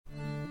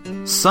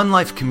Sun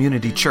Life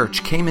Community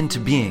Church came into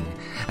being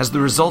as the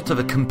result of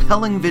a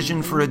compelling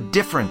vision for a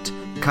different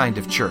kind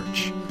of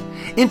church,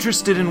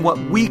 interested in what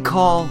we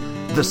call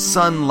the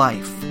Sun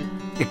Life,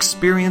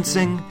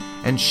 experiencing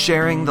and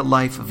sharing the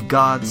life of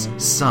God's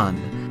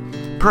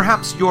Son.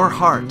 Perhaps your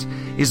heart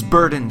is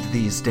burdened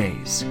these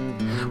days.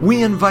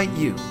 We invite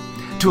you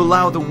to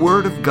allow the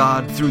Word of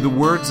God through the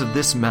words of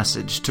this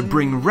message to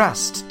bring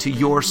rest to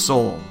your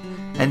soul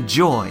and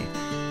joy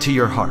to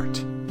your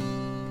heart.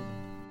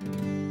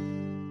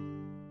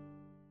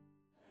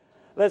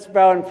 Let's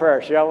bow in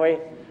prayer, shall we?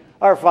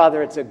 Our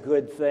Father, it's a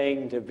good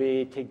thing to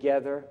be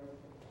together.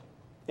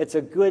 It's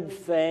a good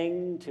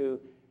thing to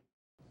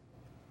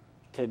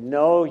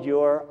know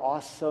your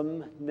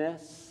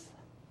awesomeness,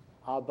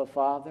 Abba,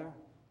 Father.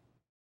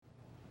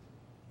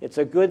 It's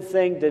a good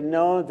thing to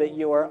know that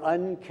you are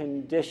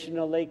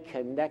unconditionally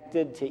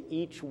connected to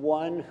each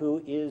one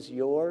who is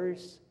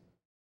yours.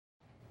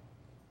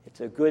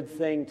 It's a good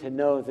thing to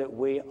know that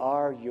we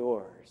are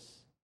yours.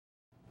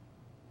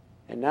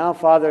 And now,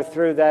 Father,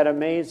 through that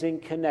amazing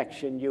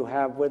connection you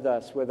have with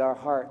us, with our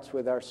hearts,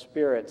 with our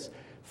spirits,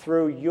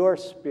 through your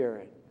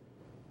Spirit,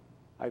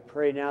 I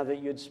pray now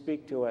that you'd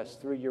speak to us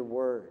through your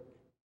word.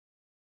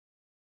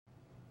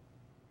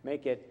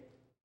 Make it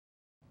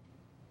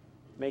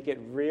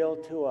real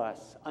to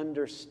us,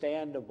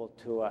 understandable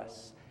to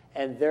us,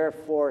 and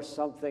therefore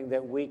something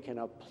that we can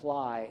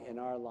apply in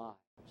our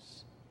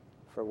lives.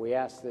 For we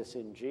ask this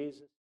in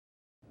Jesus.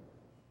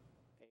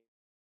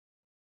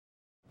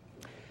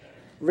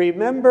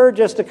 Remember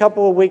just a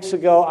couple of weeks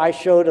ago, I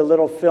showed a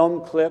little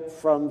film clip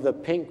from the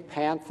Pink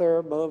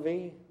Panther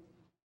movie?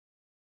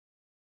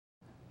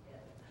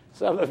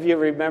 Some of you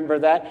remember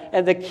that.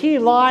 And the key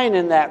line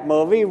in that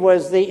movie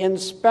was the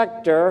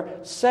inspector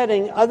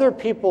setting other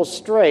people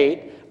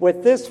straight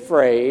with this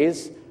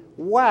phrase,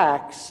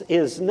 wax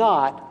is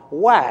not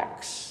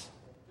wax.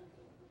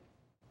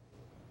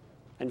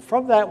 And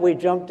from that we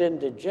jumped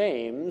into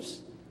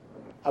James,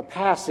 a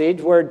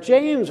passage where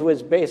James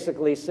was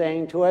basically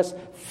saying to us,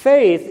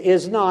 faith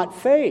is not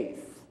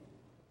faith.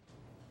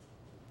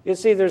 You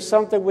see, there's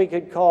something we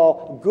could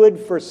call good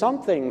for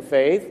something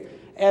faith,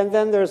 and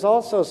then there's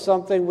also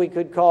something we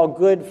could call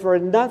good for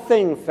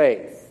nothing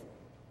faith.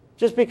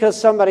 Just because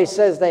somebody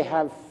says they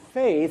have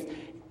faith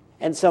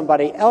and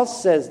somebody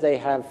else says they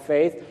have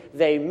faith,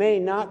 they may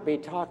not be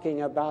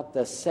talking about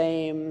the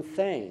same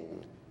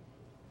thing.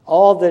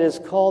 All that is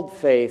called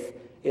faith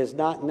is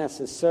not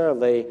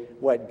necessarily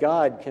what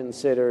God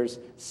considers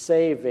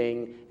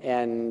saving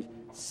and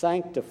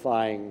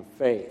sanctifying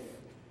faith.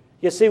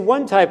 You see,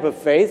 one type of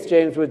faith,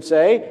 James would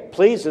say,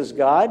 pleases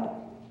God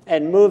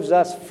and moves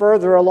us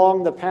further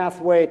along the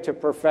pathway to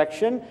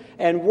perfection,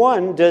 and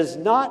one does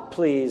not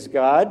please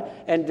God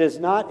and does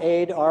not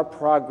aid our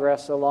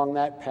progress along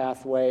that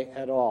pathway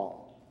at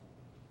all.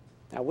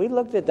 Now, we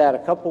looked at that a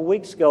couple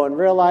weeks ago and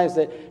realized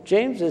that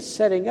James is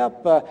setting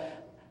up a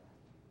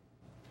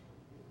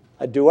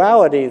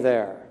duality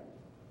there.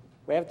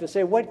 We have to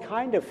say, what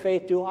kind of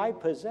faith do I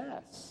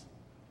possess?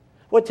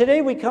 Well,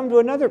 today we come to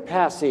another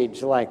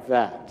passage like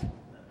that.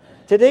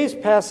 Today's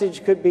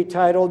passage could be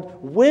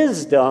titled,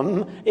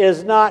 Wisdom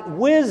is not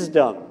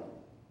Wisdom.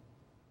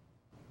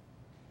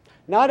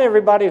 Not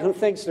everybody who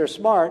thinks they're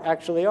smart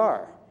actually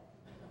are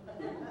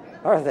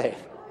they?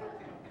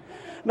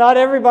 Not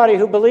everybody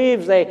who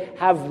believes they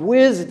have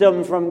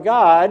wisdom from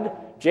God,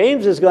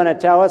 James is going to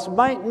tell us,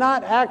 might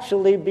not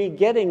actually be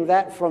getting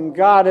that from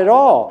God at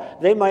all.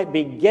 They might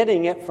be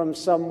getting it from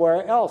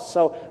somewhere else.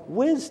 So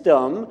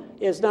wisdom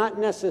is not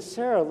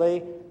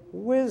necessarily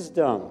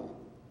wisdom.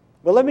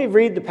 Well, let me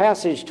read the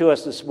passage to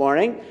us this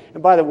morning.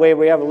 And by the way,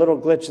 we have a little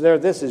glitch there.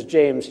 This is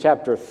James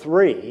chapter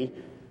 3,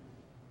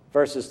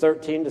 verses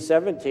 13 to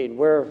 17.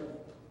 We're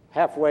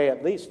halfway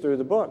at least through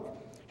the book.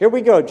 Here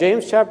we go,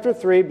 James chapter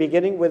 3,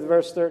 beginning with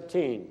verse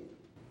 13.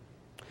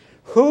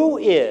 Who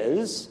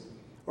is,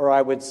 or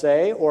I would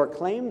say, or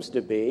claims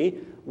to be,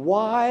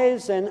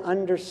 wise and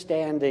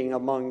understanding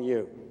among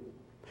you?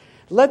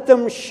 Let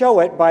them show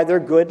it by their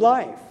good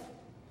life,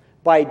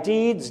 by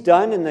deeds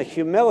done in the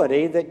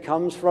humility that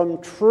comes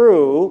from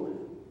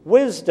true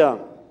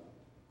wisdom.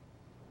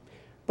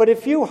 But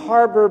if you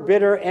harbor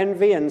bitter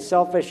envy and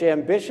selfish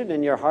ambition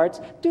in your hearts,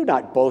 do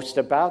not boast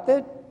about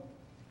it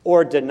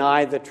or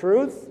deny the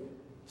truth.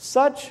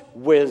 Such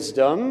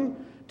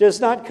wisdom does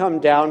not come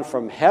down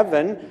from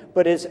heaven,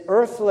 but is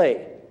earthly,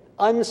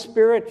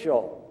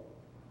 unspiritual,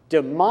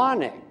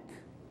 demonic.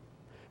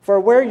 For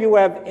where you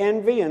have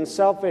envy and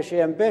selfish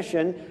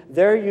ambition,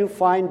 there you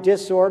find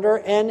disorder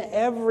and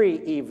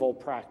every evil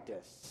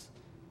practice.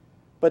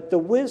 But the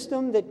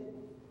wisdom that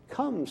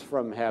comes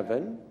from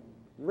heaven,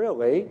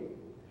 really,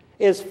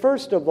 is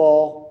first of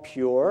all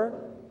pure,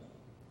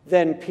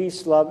 then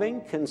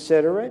peace-loving,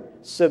 considerate,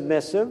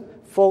 submissive,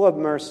 full of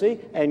mercy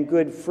and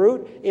good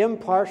fruit,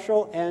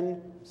 impartial and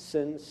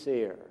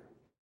sincere.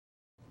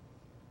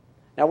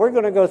 Now, we're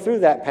going to go through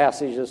that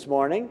passage this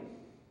morning.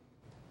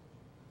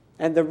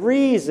 And the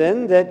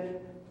reason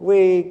that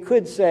we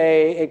could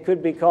say it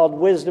could be called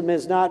wisdom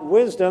is not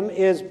wisdom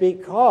is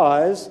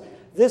because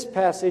this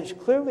passage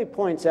clearly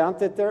points out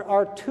that there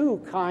are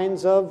two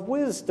kinds of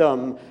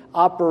wisdom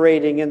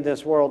operating in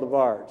this world of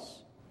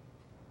ours.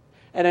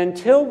 And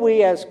until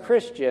we as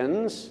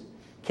Christians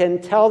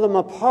can tell them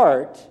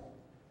apart,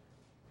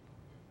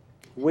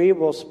 we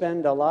will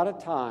spend a lot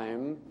of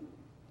time,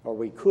 or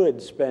we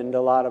could spend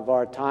a lot of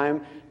our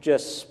time,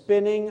 just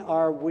spinning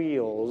our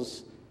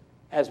wheels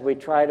as we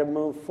try to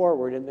move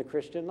forward in the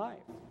Christian life.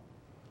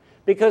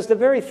 Because the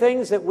very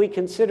things that we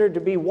consider to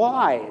be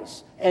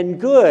wise and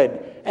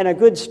good and a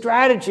good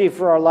strategy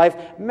for our life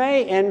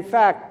may in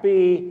fact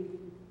be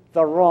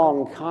the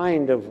wrong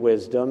kind of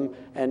wisdom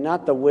and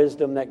not the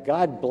wisdom that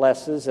God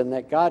blesses and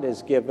that God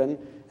has given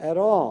at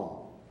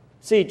all.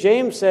 See,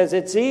 James says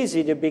it's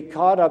easy to be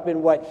caught up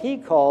in what he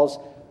calls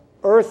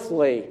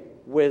earthly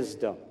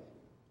wisdom.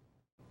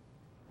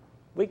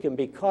 We can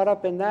be caught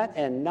up in that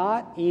and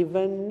not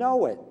even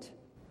know it.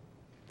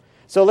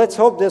 So let's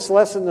hope this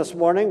lesson this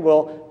morning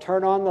will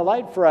turn on the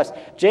light for us.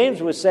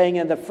 James was saying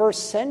in the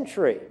first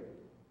century,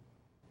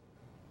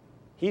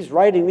 he's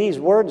writing these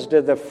words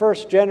to the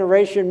first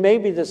generation,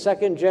 maybe the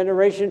second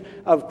generation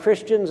of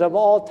Christians of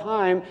all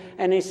time,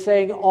 and he's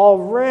saying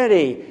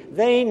already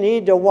they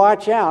need to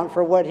watch out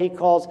for what he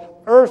calls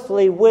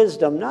earthly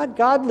wisdom, not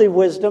godly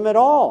wisdom at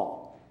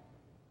all.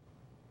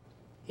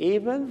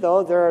 Even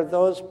though there are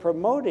those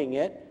promoting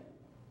it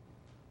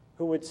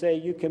who would say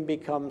you can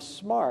become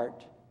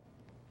smart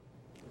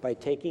by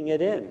taking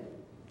it in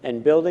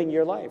and building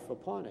your life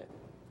upon it.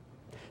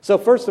 So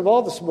first of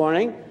all this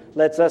morning,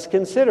 let's us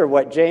consider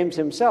what James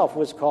himself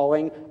was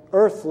calling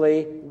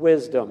earthly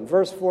wisdom.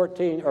 Verse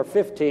 14 or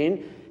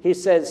 15, he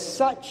says,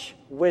 such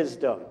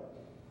wisdom.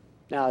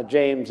 Now,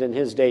 James in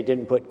his day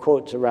didn't put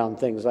quotes around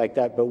things like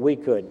that, but we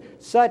could.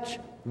 Such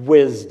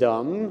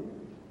wisdom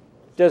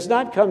does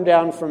not come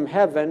down from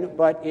heaven,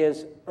 but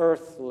is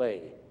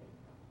earthly.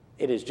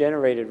 It is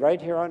generated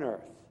right here on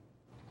earth.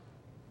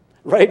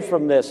 Right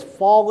from this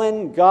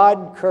fallen,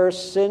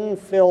 God-cursed,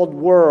 sin-filled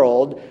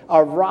world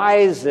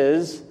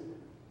arises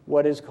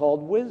what is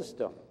called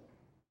wisdom.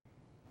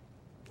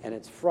 And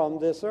it's from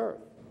this earth.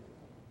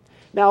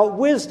 Now,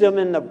 wisdom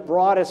in the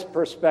broadest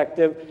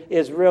perspective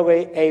is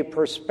really a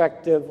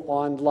perspective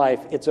on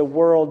life. It's a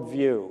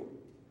worldview.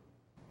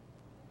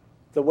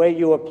 The way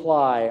you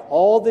apply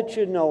all that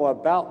you know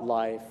about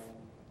life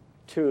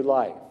to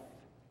life.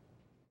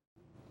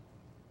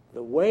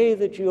 The way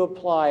that you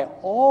apply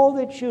all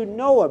that you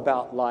know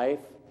about life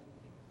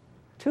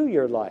to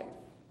your life.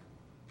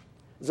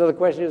 So the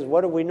question is,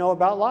 what do we know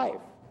about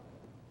life?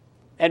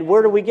 And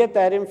where do we get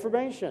that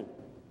information?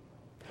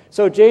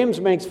 So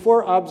James makes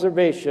 4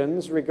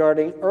 observations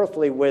regarding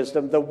earthly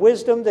wisdom, the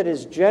wisdom that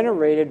is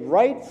generated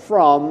right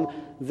from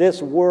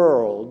this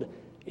world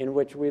in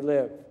which we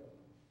live.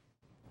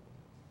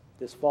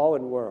 This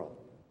fallen world.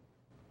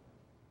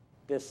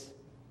 This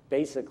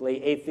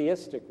basically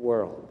atheistic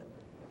world.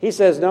 He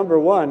says, number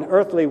 1,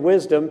 earthly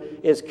wisdom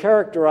is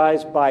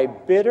characterized by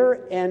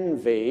bitter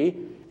envy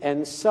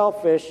and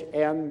selfish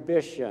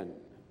ambition.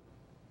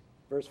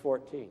 Verse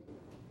 14.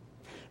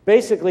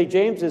 Basically,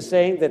 James is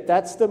saying that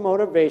that's the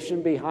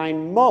motivation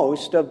behind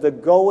most of the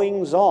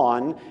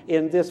goings-on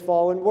in this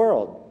fallen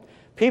world.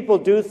 People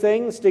do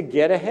things to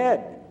get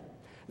ahead.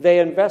 They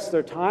invest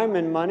their time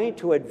and money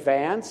to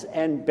advance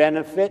and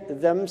benefit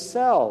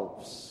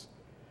themselves.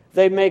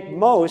 They make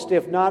most,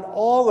 if not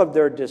all, of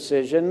their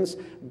decisions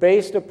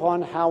based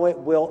upon how it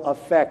will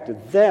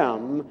affect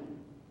them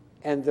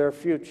and their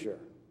future.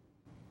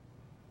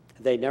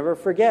 They never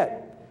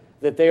forget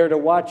that they are to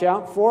watch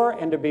out for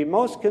and to be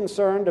most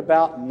concerned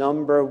about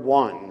number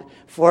 1.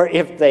 For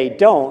if they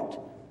don't,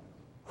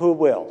 who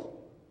will?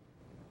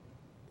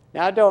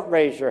 Now, don't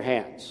raise your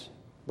hands.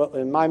 But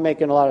am I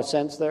making a lot of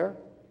sense there?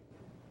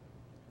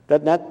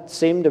 Doesn't that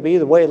seem to be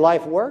the way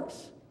life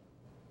works?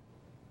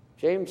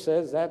 James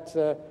says that's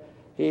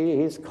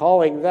he's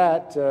calling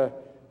that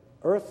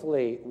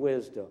earthly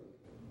wisdom.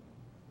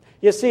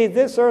 You see,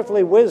 this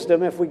earthly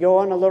wisdom, if we go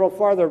on a little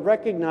farther,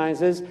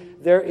 recognizes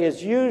there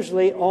is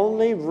usually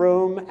only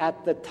room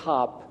at the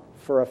top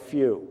for a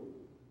few.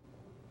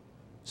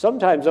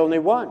 Sometimes only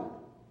one.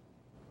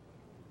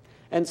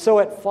 And so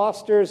it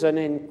fosters an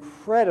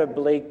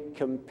incredibly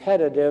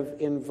competitive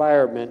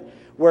environment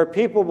where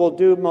people will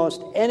do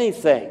most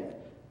anything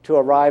to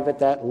arrive at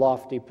that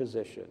lofty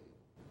position.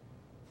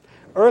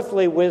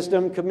 Earthly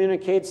wisdom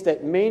communicates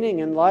that meaning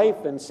in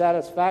life and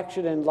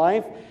satisfaction in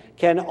life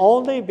can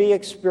only be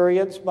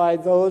experienced by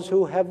those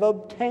who have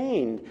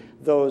obtained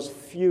those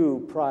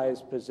few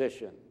prized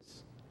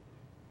positions.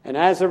 And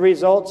as a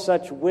result,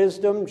 such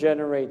wisdom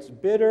generates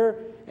bitter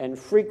and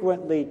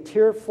frequently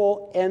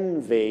tearful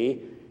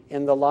envy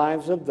in the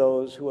lives of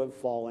those who have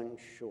fallen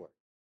short.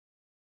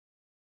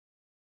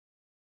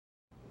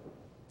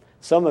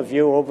 Some of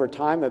you over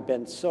time have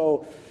been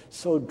so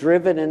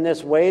driven in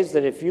this ways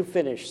that if you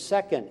finish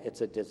second,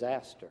 it's a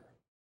disaster.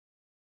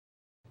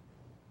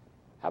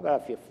 How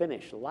about if you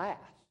finish last?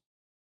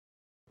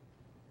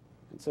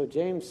 And so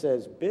James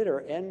says,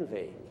 bitter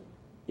envy.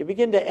 You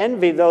begin to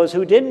envy those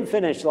who didn't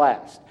finish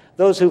last,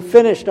 those who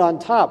finished on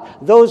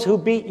top, those who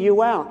beat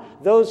you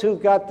out, those who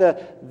got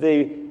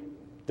the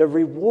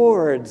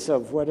rewards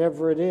of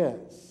whatever it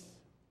is.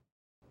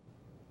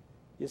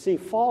 You see,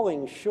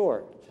 falling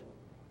short,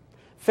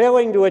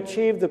 failing to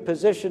achieve the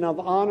position of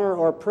honor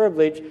or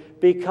privilege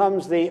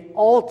becomes the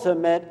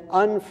ultimate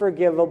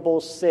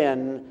unforgivable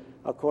sin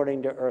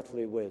according to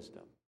earthly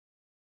wisdom.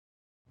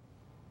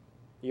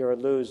 You're a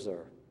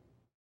loser,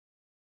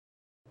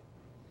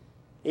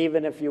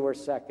 even if you were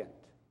second.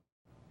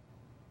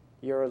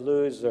 You're a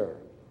loser.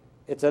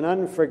 It's an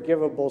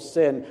unforgivable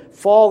sin.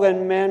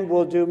 Fallen men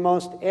will do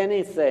most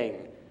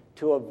anything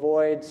to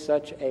avoid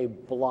such a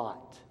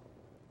blot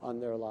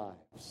on their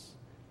lives.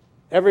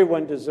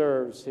 Everyone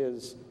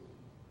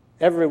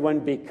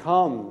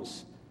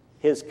becomes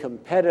his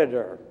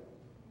competitor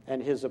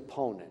and his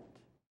opponent.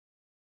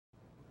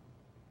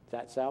 Does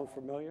that sound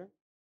familiar?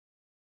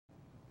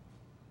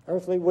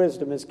 Earthly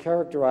wisdom is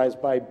characterized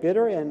by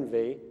bitter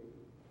envy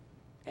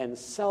and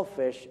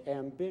selfish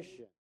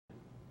ambition.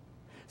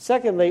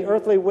 Secondly,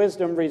 earthly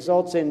wisdom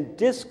results in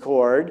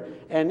discord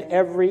and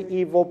every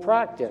evil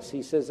practice.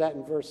 He says that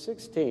in verse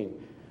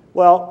 16.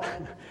 Well,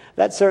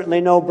 that's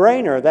certainly no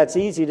brainer. That's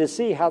easy to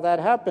see how that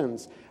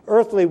happens.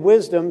 Earthly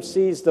wisdom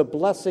sees the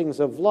blessings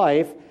of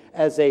life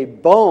as a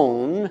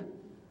bone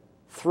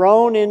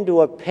thrown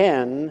into a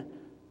pen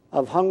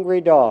of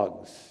hungry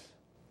dogs.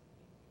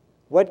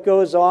 What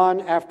goes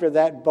on after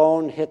that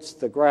bone hits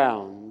the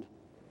ground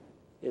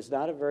is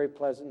not a very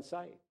pleasant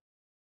sight.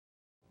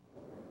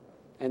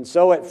 And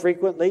so it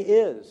frequently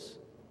is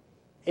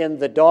in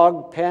the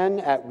dog pen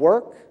at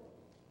work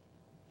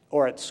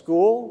or at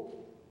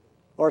school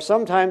or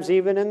sometimes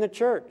even in the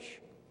church.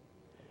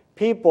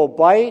 People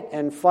bite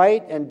and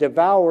fight and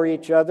devour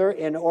each other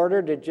in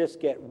order to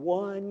just get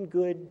one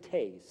good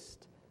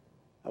taste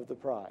of the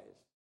prize.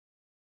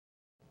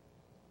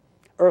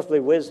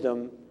 Earthly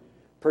wisdom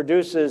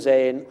produces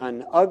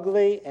an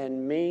ugly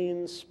and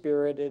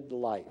mean-spirited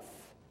life.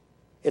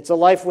 It's a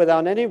life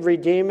without any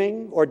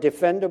redeeming or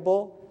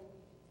defendable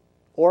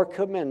or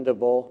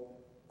commendable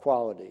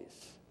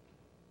qualities.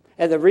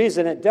 And the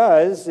reason it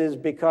does is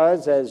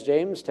because, as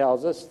James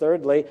tells us,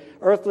 thirdly,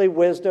 earthly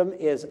wisdom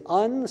is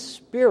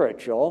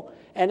unspiritual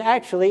and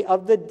actually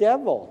of the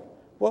devil.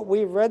 What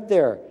we read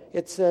there,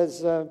 it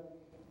says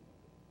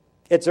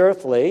it's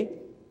earthly,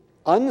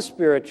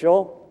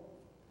 unspiritual,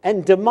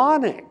 and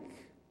demonic.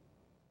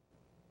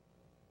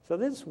 So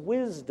this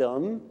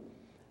wisdom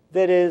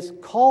that is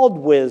called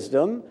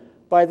wisdom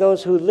by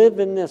those who live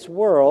in this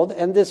world,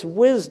 and this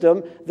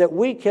wisdom that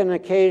we can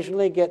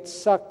occasionally get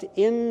sucked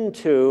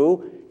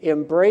into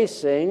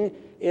embracing,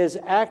 is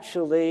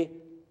actually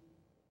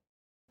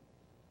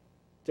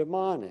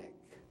demonic.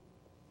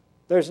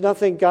 There's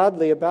nothing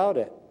godly about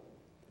it.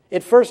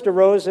 It first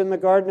arose in the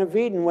Garden of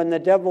Eden when the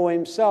devil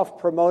himself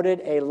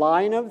promoted a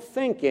line of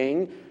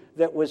thinking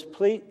that was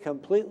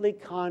completely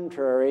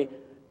contrary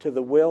to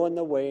the will and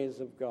the ways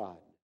of God.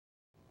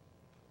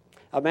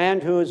 A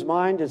man whose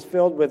mind is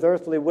filled with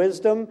earthly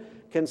wisdom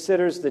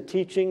considers the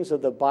teachings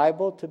of the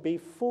Bible to be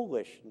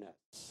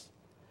foolishness.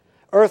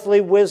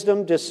 Earthly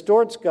wisdom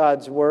distorts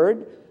God's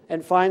word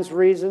and finds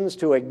reasons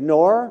to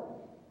ignore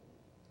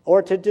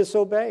or to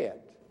disobey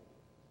it.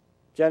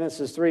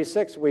 Genesis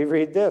 3:6, we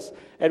read this,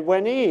 and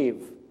when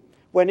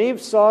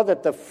Eve saw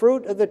that the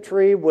fruit of the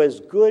tree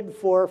was good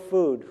for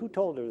food, who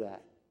told her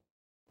that?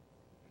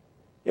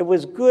 It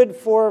was good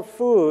for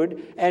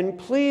food and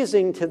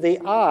pleasing to the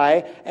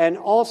eye and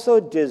also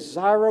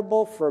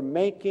desirable for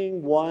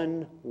making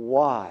one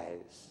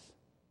wise.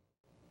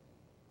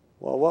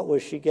 Well, what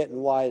was she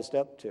getting wised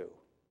up to?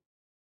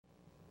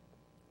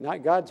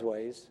 Not God's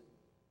ways.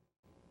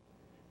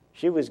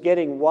 She was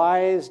getting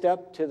wised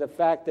up to the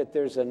fact that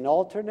there's an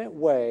alternate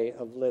way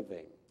of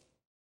living.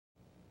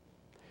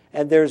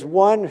 And there's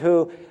one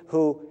who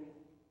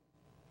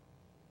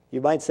you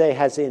might say,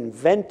 has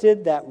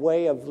invented that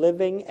way of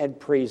living and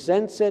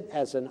presents it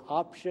as an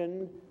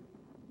option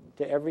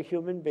to every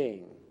human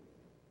being.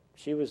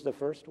 She was the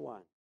first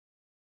one.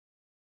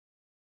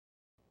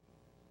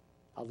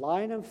 A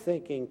line of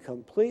thinking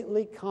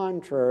completely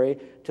contrary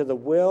to the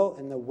will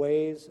and the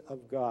ways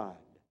of God.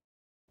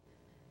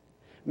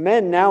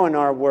 Men now in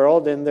our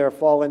world, in their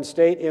fallen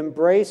state,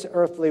 embrace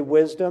earthly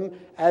wisdom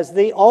as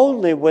the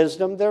only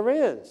wisdom there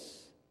is.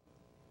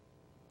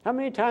 How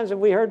many times have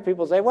we heard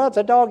people say, well, it's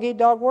a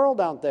dog-eat-dog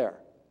world out there?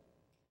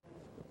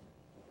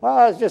 Well,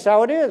 that's just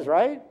how it is,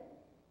 right?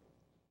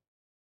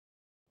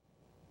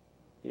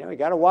 You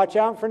got to watch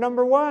out for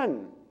number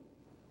one.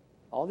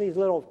 All these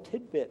little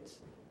tidbits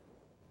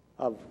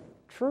of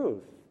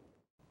truth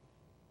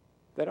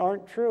that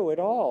aren't true at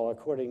all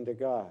according to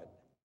God.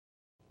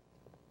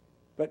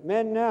 But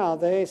men now,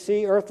 they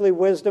see earthly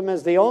wisdom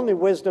as the only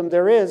wisdom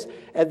there is,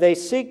 and they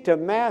seek to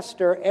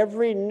master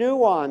every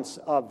nuance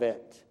of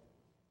it.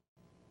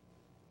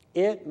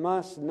 It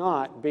must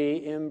not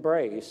be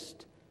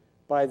embraced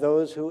by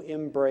those who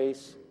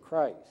embrace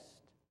Christ.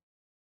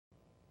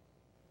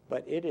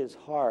 But it is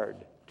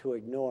hard to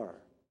ignore.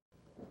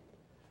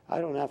 I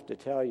don't have to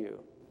tell you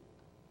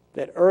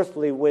that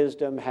earthly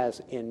wisdom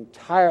has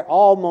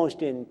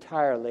almost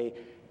entirely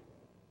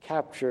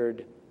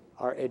captured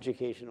our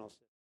educational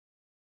system.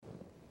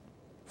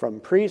 From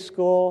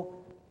preschool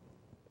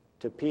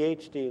to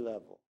PhD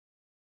level.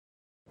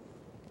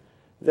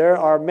 There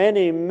are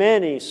many,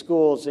 many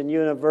schools and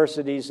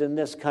universities in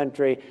this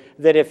country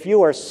that if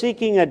you are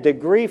seeking a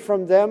degree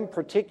from them,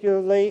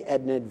 particularly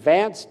an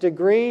advanced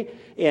degree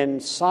in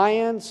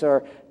science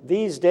or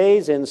these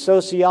days in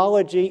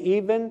sociology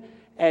even,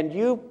 and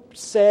you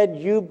said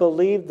you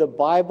believe the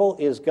Bible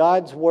is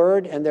God's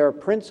Word and there are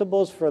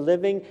principles for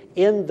living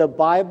in the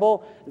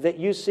Bible that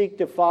you seek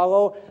to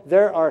follow,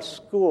 there are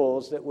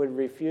schools that would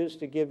refuse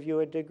to give you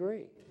a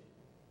degree.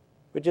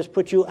 Would just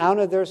put you out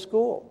of their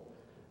school.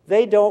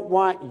 They don't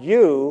want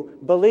you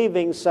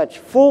believing such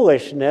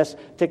foolishness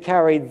to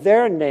carry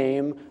their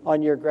name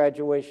on your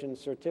graduation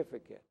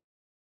certificate.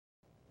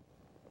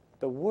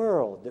 The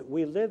world that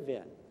we live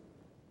in,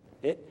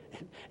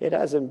 it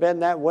hasn't been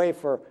that way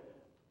for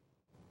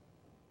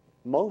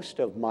most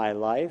of my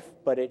life,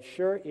 but it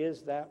sure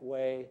is that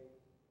way.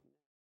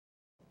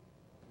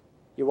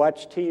 You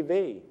watch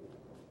TV,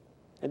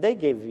 and they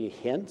give you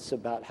hints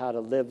about how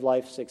to live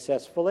life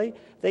successfully.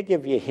 They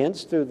give you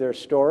hints through their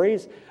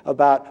stories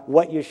about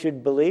what you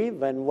should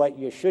believe and what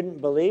you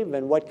shouldn't believe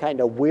and what kind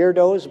of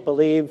weirdos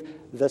believe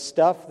the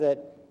stuff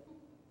that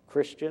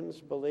Christians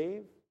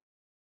believe.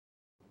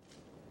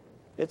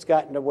 It's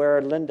gotten to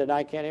where Linda and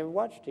I can't even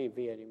watch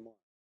TV anymore.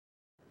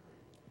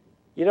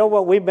 You know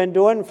what we've been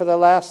doing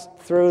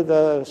through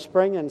the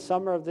spring and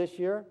summer of this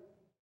year?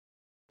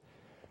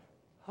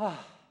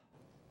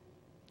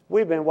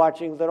 We've been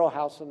watching Little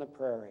House on the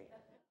Prairie.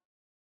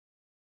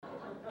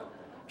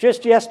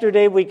 Just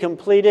yesterday, we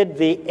completed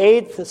the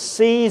 8th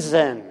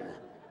season.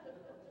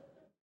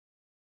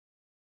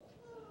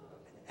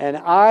 And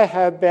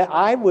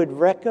I would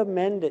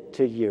recommend it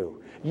to you.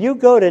 You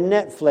go to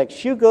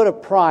Netflix, you go to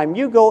Prime,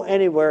 you go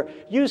anywhere,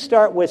 you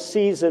start with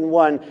season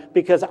 1,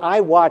 because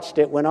I watched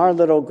it when our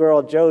little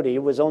girl Jody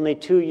was only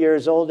 2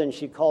 years old and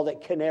she called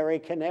it Canary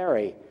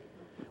Canary.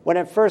 When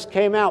it first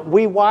came out,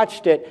 we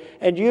watched it,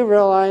 and you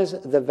realize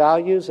the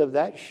values of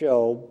that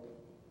show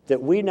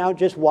that we now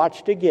just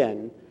watched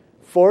again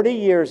 40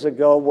 years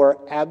ago were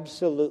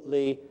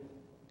absolutely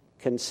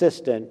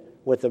consistent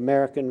with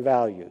American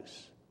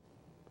values.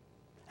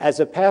 As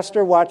a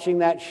pastor watching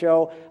that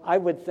show, I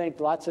would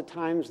think lots of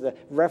times the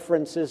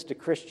references to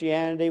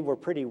Christianity were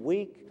pretty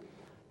weak.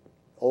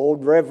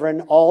 Old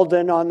Reverend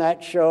Alden on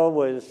that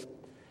show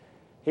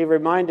he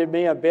reminded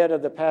me a bit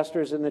of the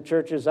pastors in the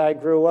churches I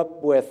grew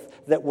up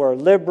with that were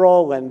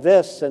liberal and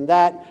this and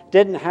that,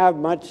 didn't have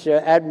much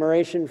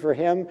admiration for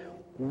him.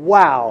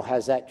 Wow,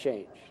 has that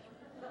changed.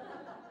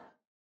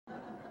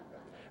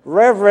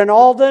 Reverend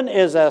Alden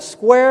is a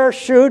square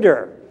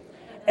shooter.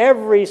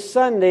 Every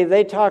Sunday,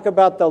 they talk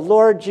about the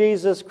Lord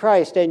Jesus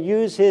Christ and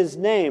use His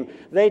name.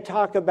 They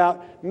talk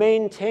about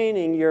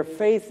maintaining your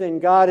faith in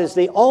God is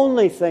the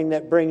only thing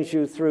that brings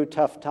you through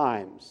tough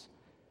times.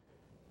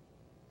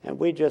 And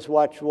we just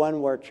watched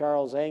one where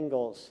Charles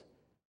Angels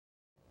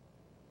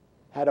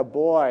had a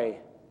boy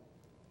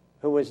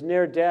who was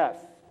near death.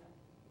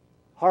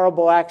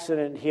 Horrible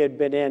accident he had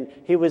been in.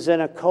 He was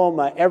in a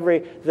coma.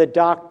 The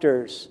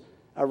doctors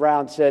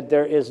around said,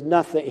 there is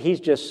nothing. He's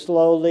just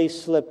slowly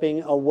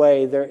slipping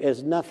away. There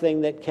is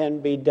nothing that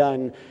can be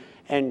done.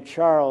 And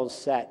Charles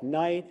sat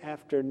night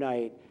after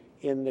night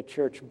in the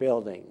church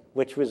building,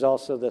 which was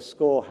also the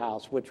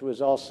schoolhouse, which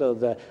was also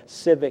the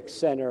civic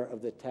center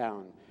of the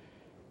town.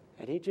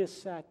 And he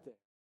just sat there.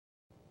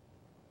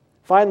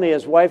 Finally,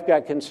 his wife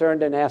got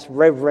concerned and asked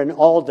Reverend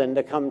Alden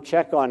to come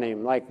check on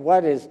him.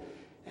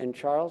 And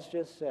Charles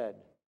just said,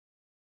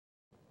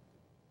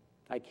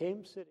 I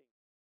came sitting,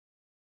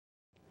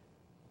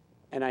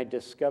 and I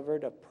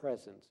discovered a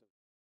presence.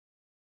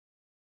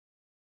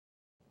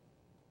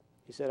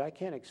 He said, I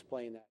can't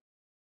explain that.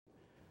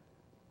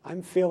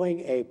 I'm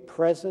feeling a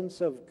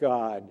presence of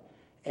God,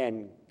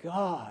 and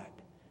God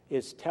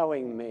is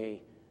telling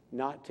me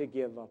not to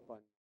give up on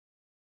me.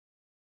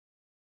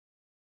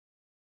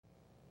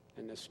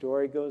 And the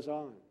story goes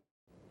on,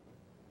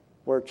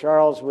 where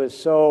Charles was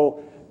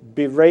so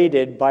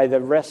berated by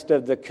the rest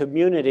of the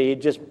community,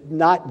 just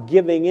not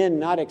giving in,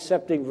 not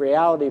accepting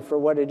reality for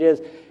what it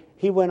is.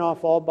 He went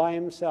off all by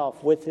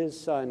himself with his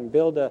son,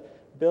 build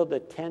a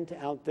tent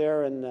out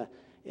there in the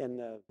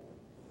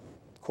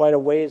quite a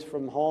ways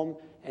from home,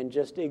 and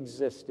just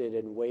existed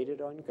and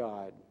waited on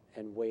God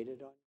and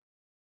waited on.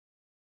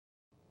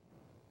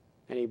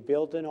 And he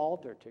built an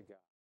altar to God.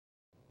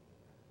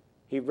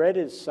 He read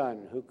his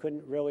son, who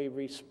couldn't really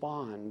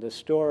respond, the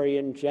story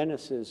in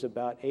Genesis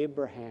about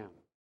Abraham,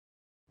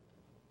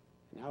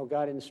 and how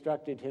God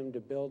instructed him to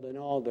build an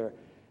altar.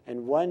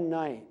 And one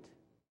night,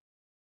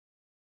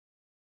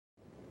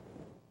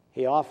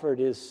 he offered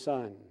his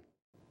son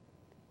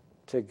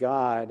to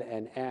God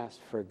and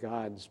asked for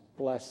God's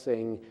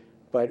blessing,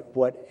 but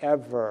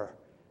whatever.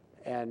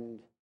 And,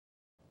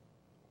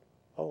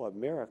 a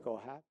miracle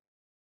happened.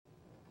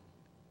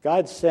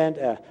 God sent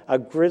a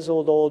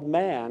grizzled old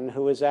man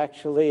who was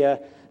actually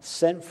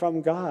sent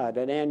from God,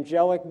 an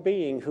angelic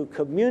being who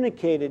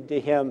communicated to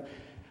him.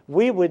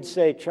 We would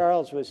say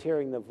Charles was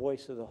hearing the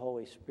voice of the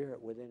Holy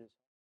Spirit within his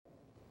heart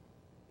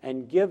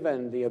and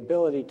given the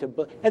ability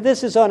to... And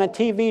this is on a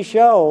TV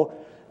show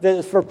that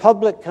is for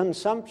public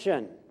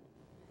consumption.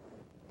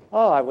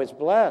 Oh, I was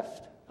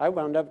blessed. I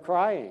wound up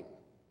crying.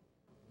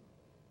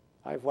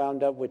 I've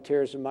wound up with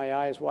tears in my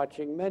eyes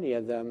watching many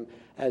of them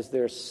as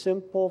their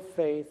simple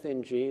faith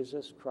in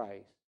Jesus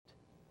Christ,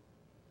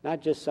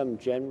 not just some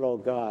general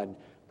God,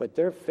 but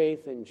their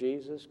faith in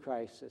Jesus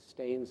Christ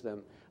sustains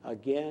them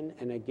again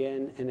and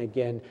again and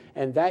again.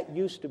 And that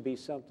used to be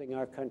something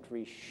our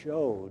country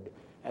showed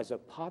as a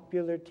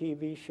popular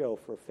TV show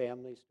for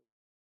families.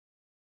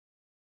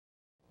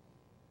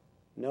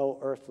 No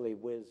earthly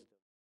wisdom.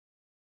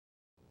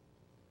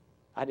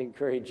 I'd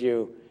encourage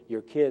you,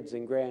 your kids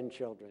and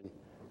grandchildren,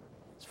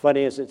 as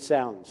funny as it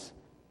sounds,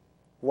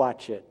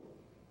 watch it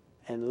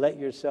and let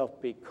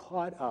yourself be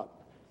caught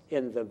up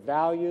in the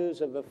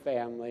values of a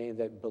family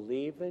that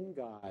believe in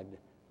God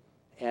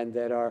and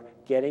that are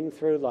getting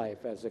through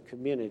life as a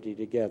community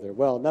together.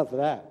 Well, enough of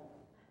that.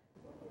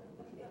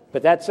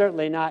 But that's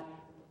certainly not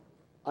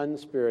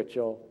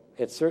unspiritual.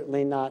 It's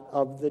certainly not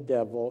of the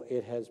devil.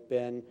 It has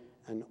been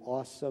an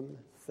awesome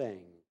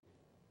thing.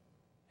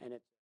 And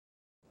it's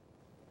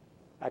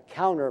a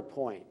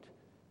counterpoint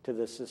to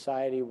the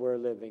society we're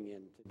living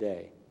in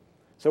today.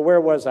 So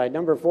where was I?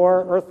 Number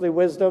 4, earthly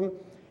wisdom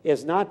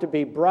is not to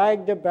be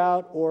bragged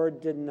about or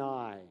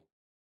denied.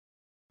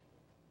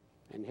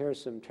 And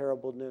here's some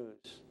terrible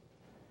news.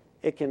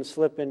 It can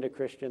slip into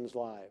Christians'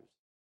 lives.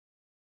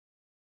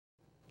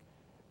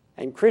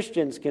 And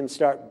Christians can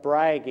start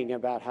bragging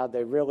about how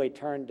they really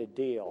turned a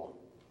deal.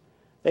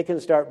 They can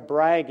start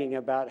bragging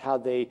about how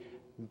they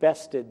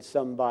bested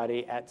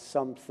somebody at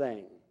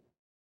something.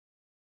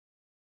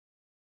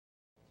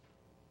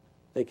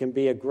 They can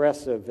be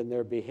aggressive in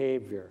their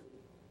behavior.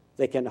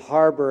 They can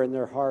harbor in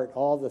their heart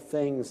all the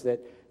things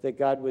that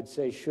God would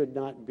say should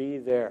not be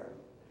there.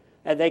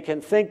 And they can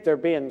think they're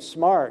being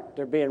smart,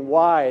 they're being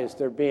wise,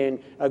 they're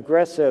being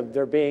aggressive,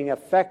 they're being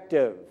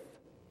effective.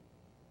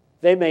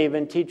 They may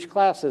even teach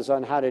classes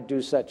on how to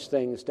do such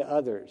things to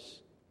others.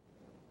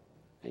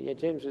 And yet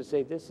James would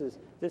say, this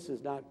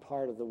is not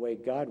part of the way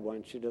God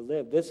wants you to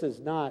live. This is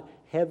not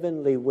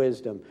heavenly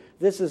wisdom.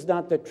 This is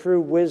not the true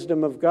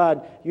wisdom of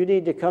God. You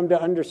need to come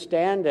to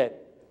understand it.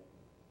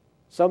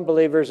 Some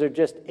believers are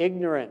just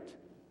ignorant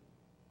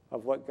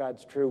of what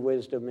God's true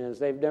wisdom is.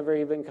 They've never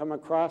even come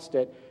across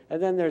it.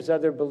 And then there's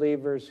other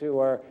believers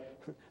who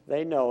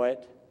they know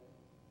it,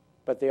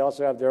 but they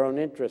also have their own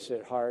interests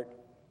at heart,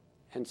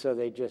 and so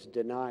they just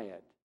deny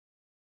it.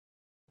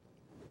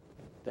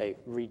 They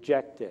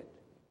reject it.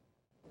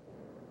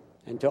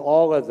 And to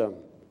all of them,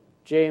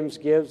 James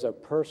gives a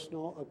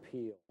personal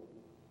appeal.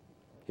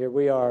 Here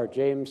we are,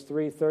 James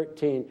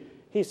 3:13.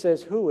 He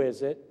says, who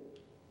is it,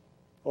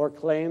 or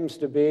claims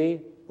to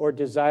be, or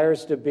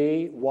desires to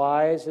be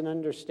wise and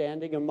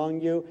understanding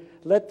among you?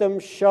 Let them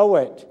show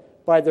it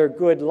by their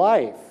good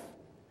life,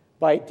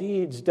 by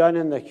deeds done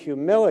in the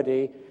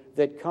humility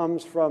that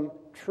comes from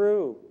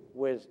true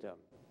wisdom.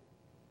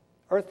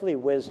 Earthly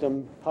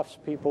wisdom puffs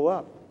people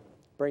up,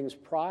 brings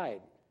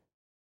pride.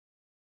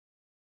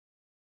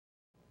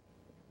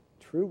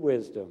 True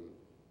wisdom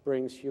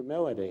brings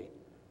humility.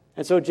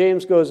 And so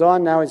James goes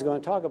on now, he's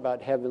going to talk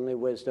about heavenly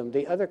wisdom,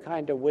 the other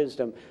kind of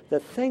wisdom, the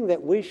thing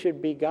that we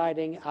should be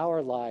guiding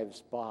our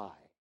lives by.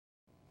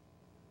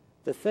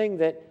 The thing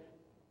that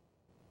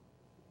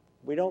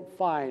we don't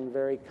find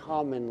very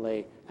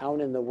commonly out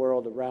in the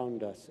world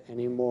around us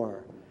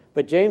anymore.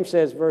 But James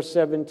says, verse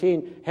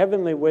 17,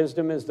 heavenly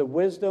wisdom is the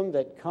wisdom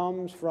that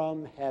comes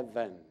from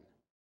heaven.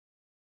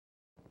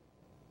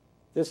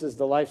 This is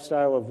the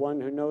lifestyle of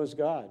one who knows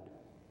God,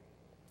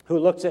 who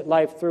looks at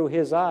life through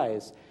his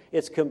eyes.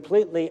 It's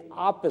completely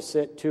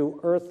opposite to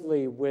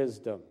earthly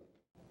wisdom.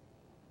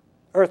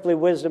 Earthly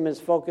wisdom is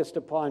focused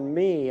upon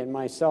me and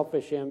my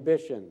selfish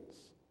ambitions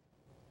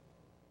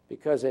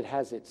because it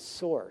has its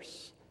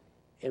source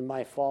in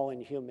my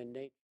fallen human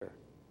nature.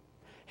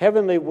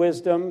 Heavenly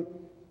wisdom,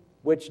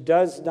 which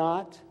does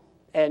not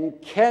and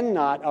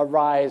cannot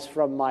arise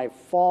from my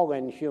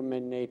fallen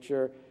human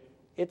nature,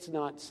 it's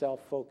not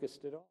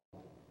self-focused at all.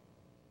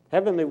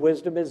 Heavenly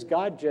wisdom is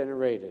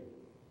God-generated.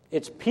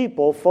 It's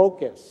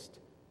people-focused.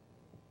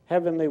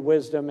 Heavenly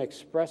wisdom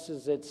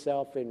expresses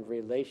itself in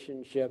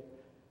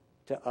relationship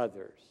to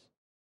others.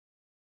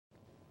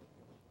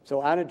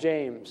 So out of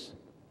James,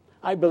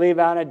 I believe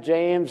out of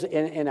James,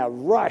 in a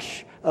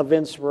rush of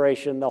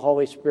inspiration, the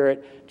Holy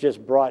Spirit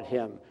just brought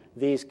him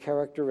these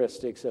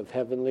characteristics of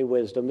heavenly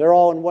wisdom. They're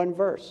all in one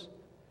verse.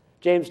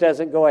 James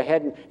doesn't go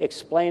ahead and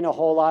explain a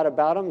whole lot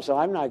about them, so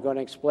I'm not going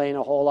to explain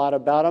a whole lot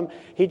about them.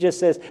 He just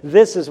says,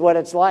 this is what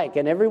it's like.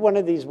 And every one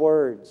of these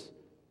words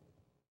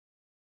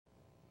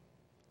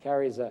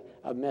carries a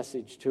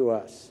message to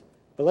us.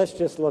 But let's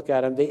just look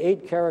at them. The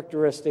 8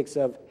 characteristics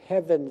of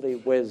heavenly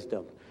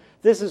wisdom.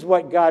 This is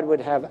what God would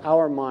have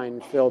our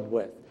mind filled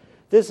with.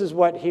 This is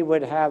what he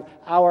would have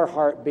our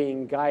heart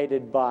being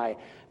guided by.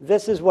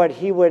 This is what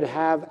he would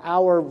have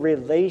our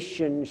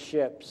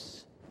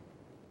relationships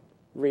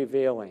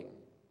revealing.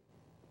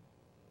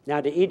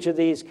 Now, to each of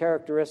these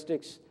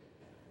characteristics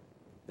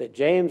that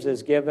James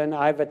has given,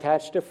 I've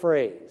attached a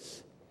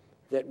phrase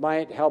that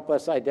might help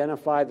us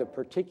identify the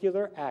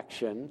particular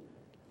action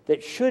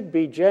that should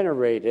be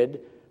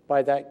generated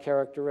by that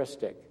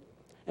characteristic.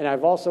 And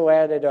I've also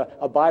added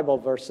a Bible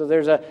verse. So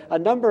there's a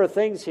number of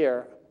things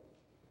here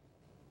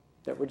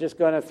that we're just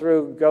going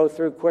to go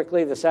through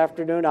quickly. This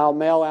afternoon, I'll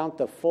email out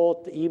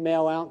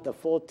the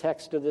full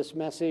text of this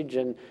message,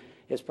 and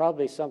it's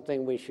probably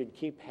something we should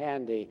keep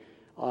handy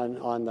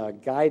on the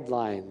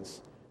guidelines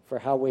for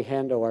how we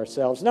handle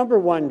ourselves. Number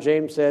one,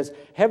 James says,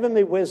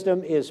 heavenly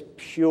wisdom is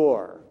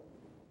pure.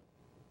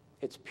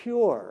 It's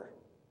pure.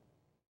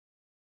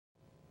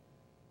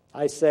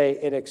 I say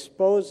it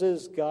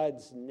exposes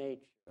God's nature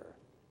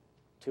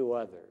to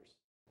others.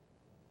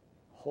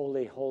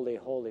 Holy, holy,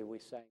 holy, we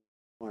sang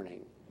this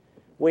morning.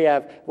 We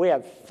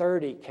have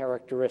 30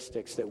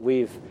 characteristics that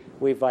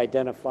we've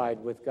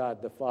identified with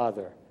God the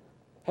Father.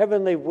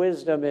 Heavenly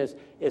wisdom is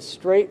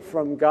straight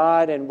from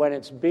God, and when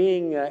it's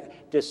being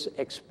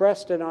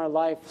expressed in our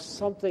life,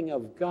 something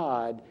of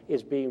God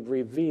is being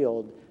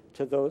revealed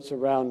to those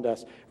around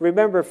us.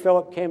 Remember,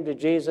 Philip came to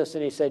Jesus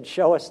and he said,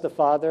 "Show us the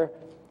Father."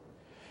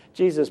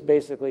 Jesus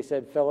basically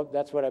said, "Philip,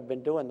 that's what I've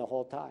been doing the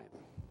whole time.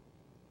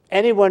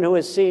 Anyone who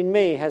has seen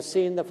me has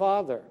seen the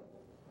Father."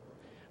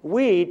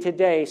 We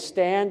today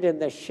stand in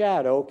the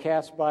shadow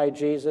cast by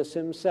Jesus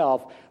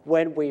himself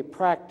when we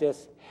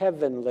practice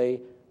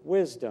heavenly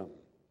wisdom.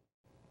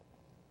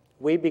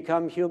 We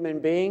become human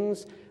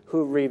beings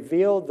who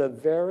reveal the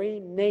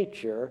very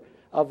nature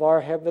of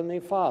our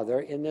Heavenly Father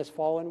in this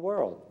fallen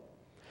world.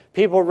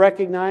 People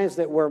recognize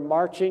that we're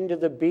marching to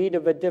the beat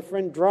of a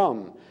different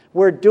drum.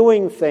 We're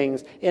doing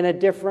things in a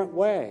different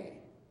way.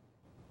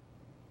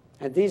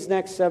 And these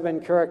next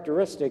 7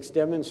 characteristics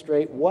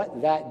demonstrate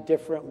what that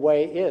different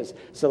way is.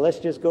 So let's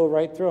just go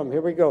right through them.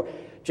 Here we go.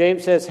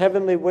 James says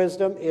heavenly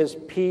wisdom is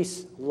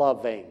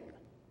peace-loving.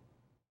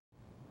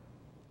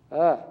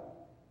 So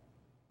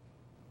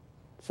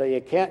you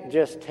can't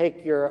just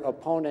take your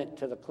opponent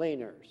to the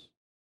cleaners.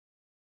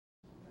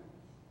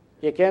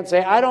 You can't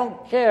say, "I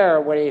don't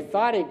care what he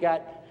thought he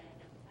got.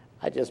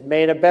 I just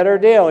made a better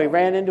deal. He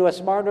ran into a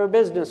smarter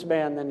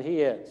businessman than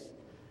he is.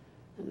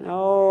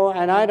 No,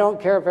 and I don't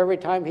care if every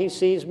time he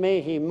sees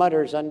me, he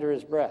mutters under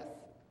his breath."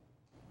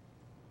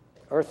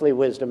 Earthly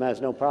wisdom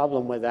has no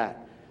problem with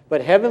that.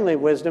 But heavenly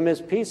wisdom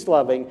is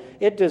peace-loving.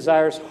 It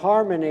desires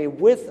harmony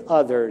with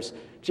others.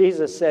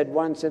 Jesus said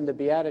once in the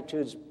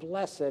Beatitudes,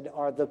 "Blessed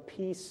are the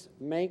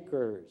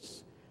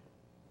peacemakers,"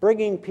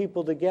 bringing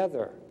people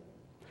together,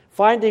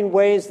 finding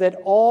ways that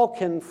all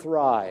can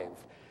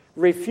thrive,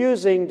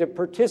 refusing to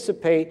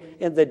participate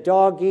in the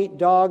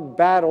dog-eat-dog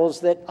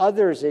battles that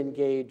others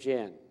engage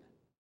in.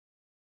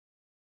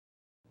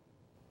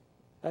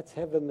 That's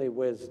heavenly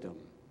wisdom.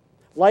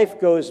 Life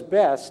goes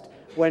best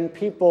when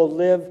people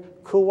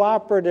live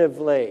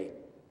cooperatively.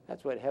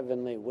 That's what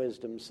heavenly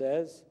wisdom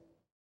says.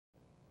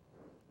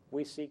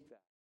 We seek that.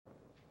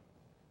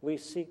 We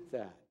seek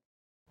that.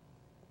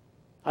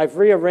 I've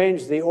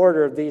rearranged the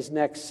order of these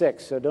next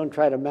 6, so don't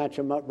try to match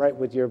them up right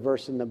with your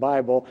verse in the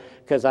Bible,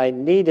 because I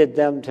needed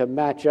them to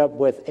match up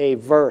with a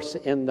verse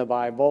in the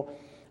Bible.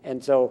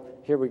 And so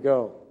here we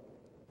go.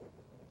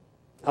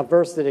 A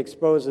verse that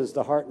exposes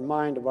the heart and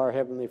mind of our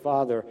Heavenly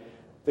Father,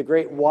 the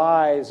great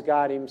wise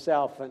God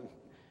himself, and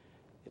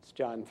it's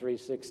John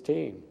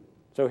 3:16.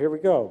 So here we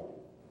go.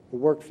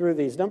 We'll work through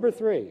these. Number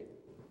 3,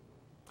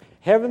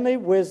 heavenly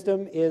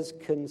wisdom is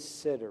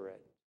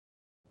considerate.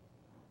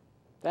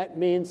 That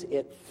means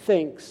it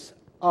thinks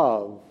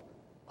of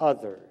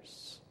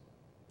others.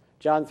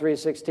 John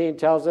 3:16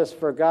 tells us,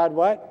 for God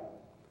what?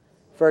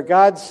 For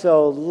God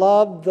so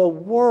loved the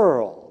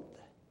world.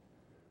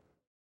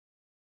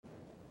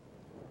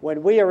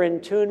 When we are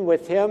in tune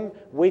with him,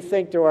 we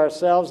think to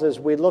ourselves as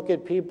we look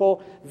at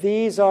people,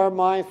 these are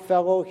my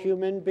fellow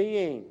human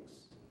beings.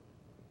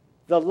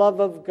 The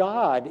love of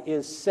God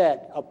is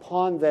set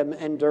upon them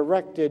and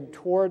directed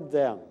toward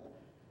them.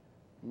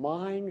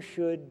 Mine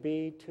should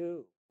be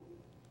too.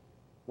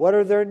 What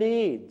are their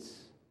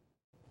needs?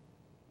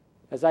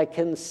 As I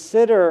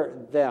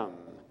consider them,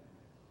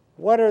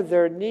 what are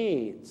their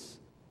needs?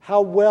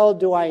 How well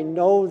do I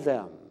know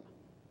them?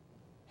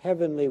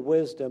 Heavenly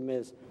wisdom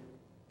is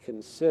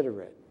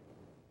considerate.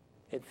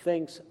 It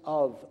thinks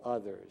of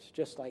others,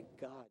 just like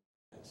God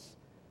does.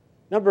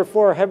 Number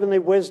 4, heavenly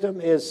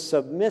wisdom is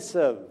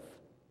submissive.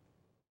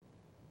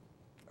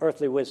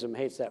 Earthly wisdom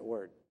hates that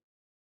word.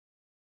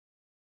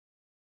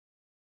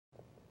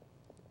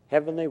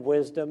 Heavenly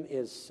wisdom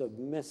is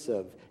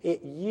submissive.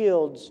 It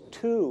yields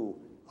to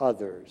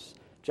others.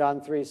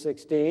 John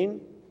 3:16,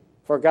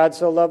 for God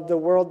so loved the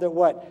world that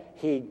what?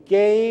 He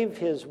gave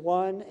his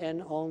one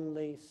and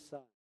only Son.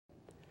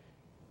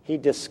 He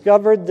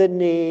discovered the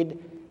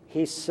need.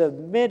 He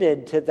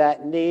submitted to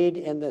that need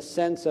in the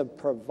sense of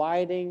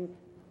providing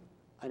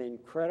an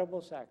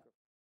incredible sacrifice.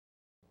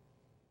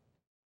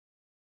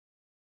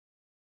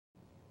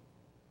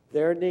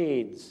 Their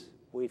needs,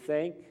 we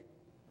think,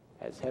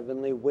 as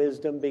heavenly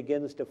wisdom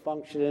begins to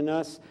function in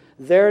us,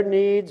 their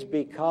needs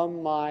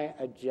become my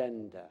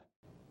agenda.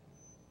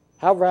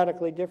 How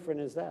radically different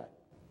is that?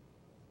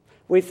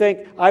 We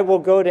think, I will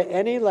go to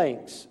any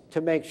lengths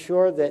to make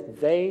sure that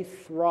they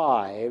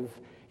thrive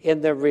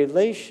in the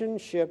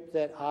relationship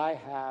that I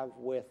have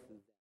with them.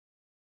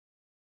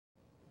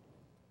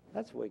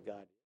 That's what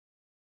God is.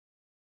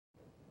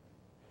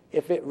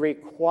 If it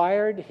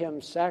required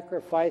him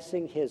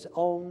sacrificing his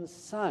own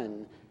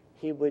son,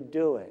 he would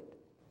do it.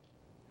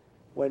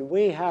 When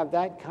we have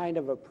that kind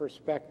of a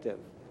perspective,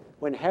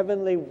 when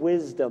heavenly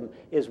wisdom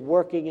is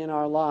working in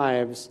our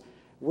lives,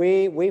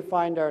 we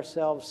find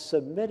ourselves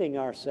submitting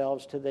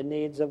ourselves to the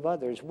needs of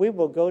others. We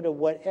will go to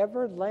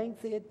whatever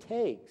length it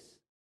takes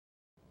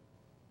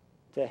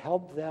to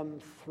help them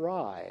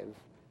thrive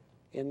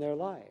in their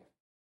life.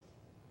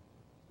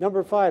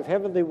 Number 5,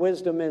 heavenly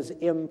wisdom is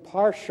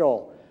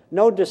impartial.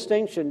 No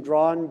distinction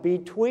drawn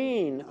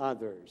between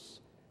others.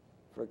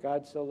 For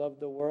God so loved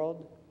the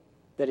world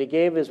that he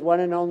gave his one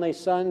and only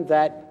Son,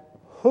 that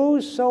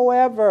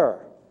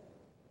whosoever.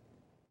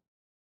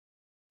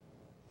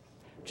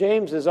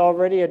 James has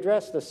already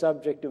addressed the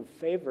subject of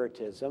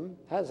favoritism,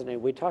 hasn't he?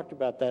 We talked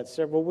about that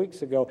several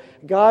weeks ago.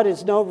 God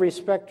is no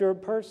respecter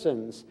of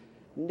persons.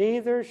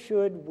 Neither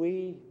should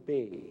we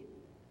be.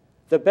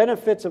 The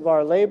benefits of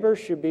our labor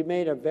should be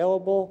made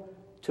available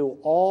to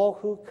all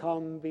who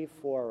come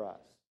before us.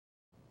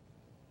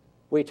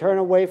 We turn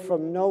away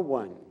from no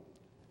one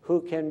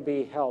who can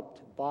be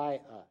helped by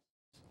us.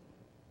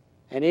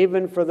 And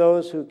even for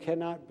those who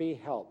cannot be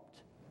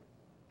helped,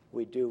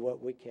 we do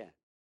what we can.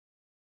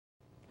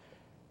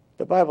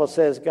 The Bible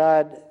says,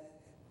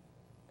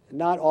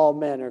 not all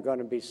men are going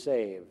to be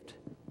saved.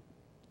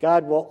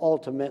 God will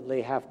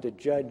ultimately have to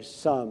judge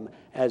some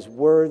as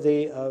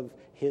worthy of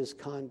his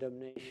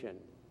condemnation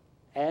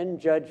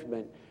and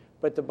judgment.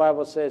 But the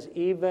Bible says,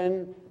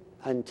 even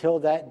until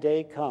that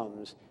day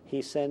comes,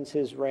 he sends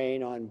his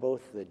rain on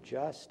both the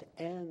just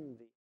and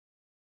the.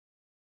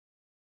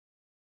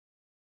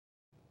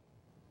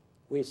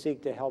 We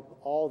seek to help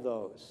all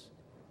those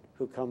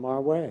who come our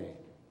way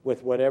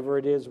with whatever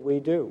it is we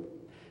do.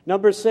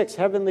 Number 6,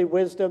 heavenly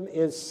wisdom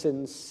is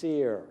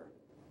sincere.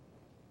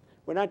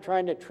 We're not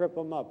trying to trip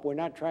them up. We're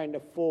not trying to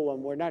fool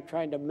them. We're not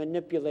trying to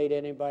manipulate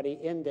anybody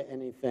into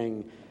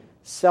anything,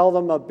 sell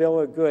them a bill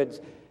of goods.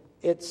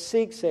 It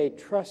seeks a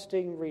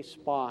trusting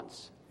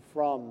response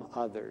from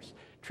others.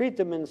 Treat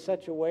them in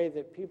such a way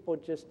that people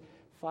just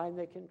find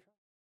they can trust.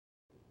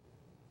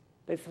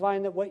 They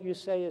find that what you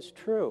say is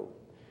true,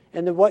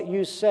 and that what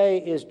you say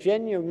is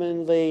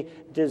genuinely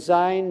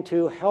designed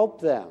to help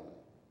them.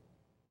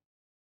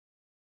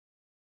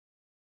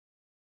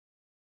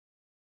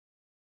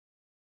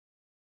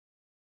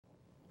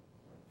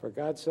 For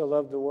God so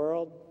loved the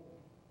world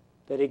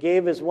that he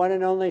gave his one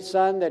and only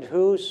Son, that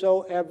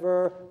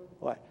whosoever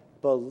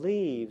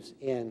believes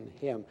in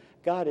him.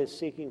 God is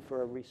seeking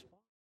for a response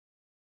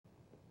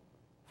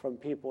from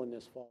people in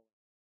this fall.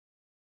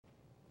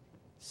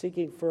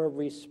 Seeking for a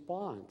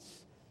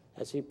response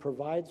as he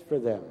provides for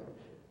them.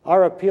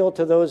 Our appeal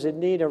to those in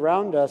need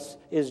around us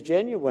is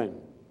genuine.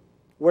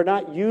 We're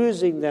not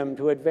using them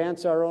to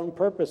advance our own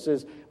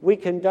purposes. We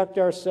conduct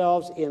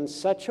ourselves in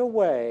such a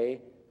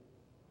way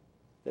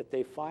that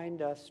they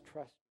find us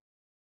trustworthy.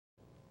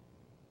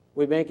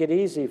 We make it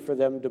easy for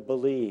them to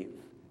believe,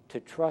 to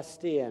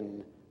trust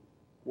in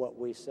what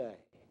we say.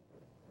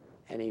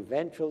 And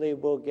eventually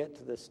we'll get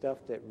to the stuff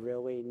that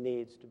really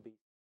needs to be.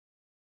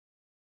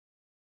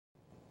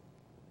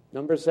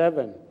 Number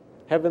 7,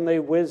 heavenly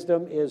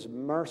wisdom is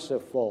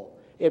merciful.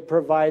 It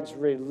provides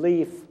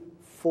relief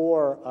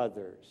for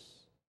others.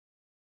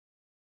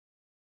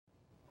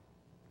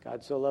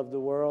 God so loved the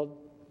world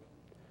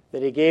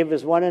that he gave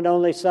his one and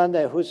only Son,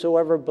 that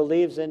whosoever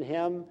believes in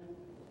him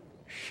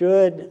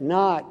should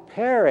not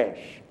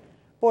perish.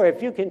 Boy,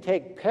 if you can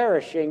take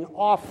perishing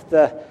off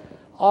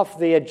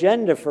the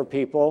agenda for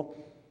people,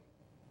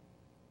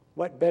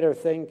 what better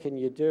thing can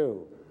you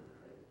do?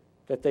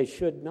 That they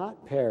should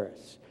not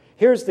perish.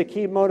 Here's the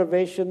key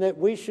motivation that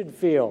we should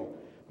feel.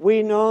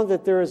 We know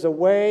that there is a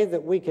way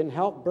that we can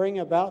help bring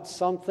about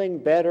something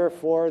better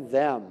for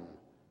them.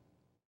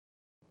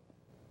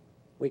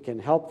 We can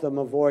help them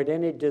avoid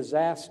any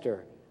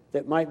disaster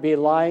that might be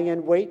lying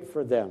in wait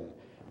for them.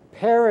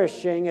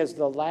 Perishing is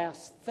the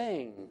last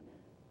thing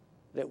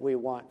that we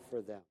want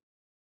for them.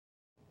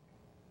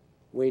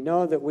 We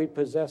know that we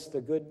possess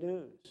the good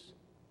news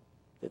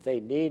that they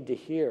need to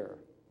hear.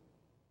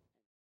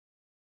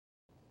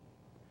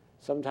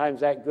 Sometimes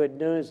that good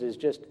news is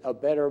just a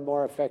better,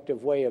 more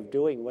effective way of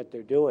doing what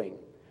they're doing.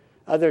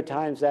 Other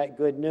times that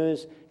good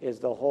news is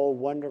the whole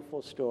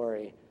wonderful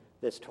story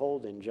that's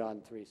told in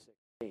John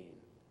 3:16,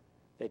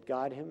 that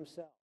God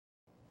himself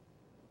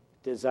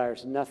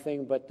desires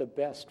nothing but the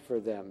best for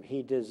them.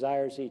 He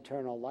desires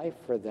eternal life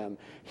for them.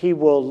 He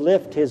will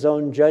lift his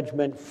own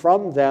judgment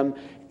from them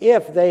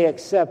if they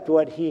accept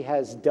what he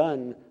has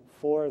done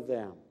for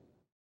them.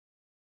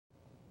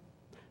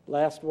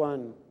 Last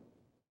one.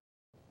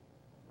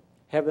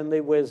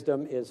 Heavenly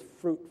wisdom is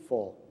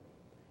fruitful.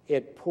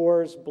 It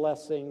pours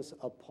blessings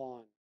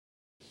upon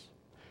us.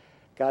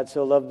 God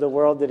so loved the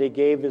world that he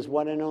gave his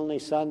one and only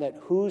Son, that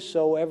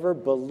whosoever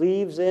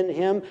believes in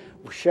him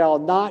shall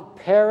not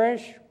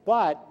perish,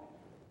 but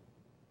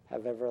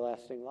have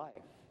everlasting life.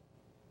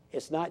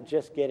 It's not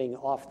just getting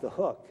off the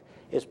hook.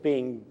 It's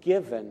being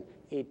given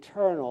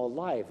eternal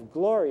life,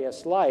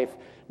 glorious life,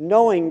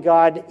 knowing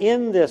God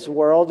in this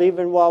world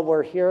even while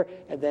we're here,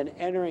 and then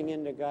entering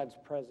into God's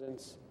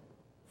presence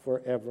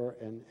forever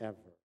and ever.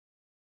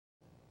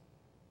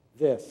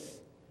 This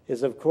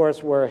is, of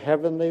course, where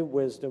heavenly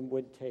wisdom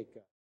would take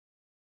us.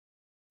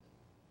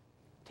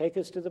 Take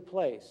us to the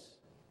place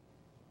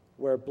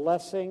where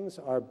blessings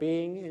are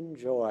being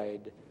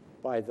enjoyed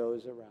by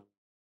those around.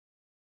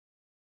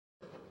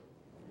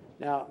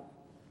 Now,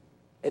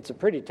 it's a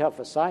pretty tough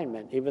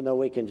assignment, even though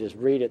we can just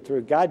read it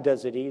through. God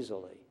does it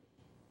easily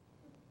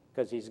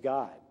because he's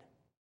God.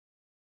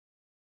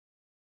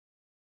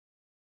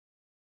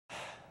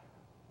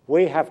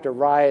 We have to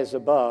rise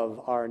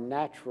above our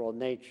natural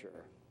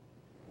nature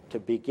to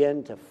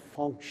begin to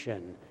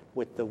function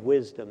with the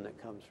wisdom that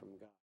comes from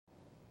God.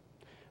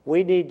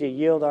 We need to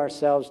yield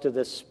ourselves to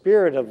the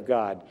Spirit of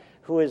God,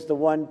 who is the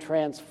one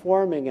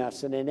transforming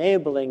us and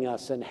enabling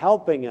us and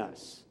helping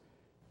us.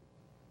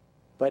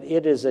 But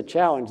it is a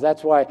challenge.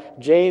 That's why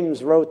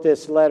James wrote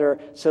this letter,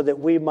 so that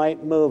we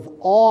might move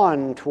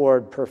on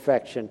toward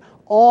perfection,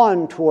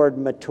 on toward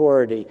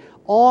maturity,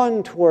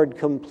 on toward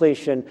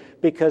completion,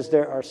 because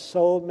there are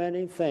so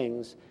many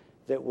things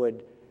that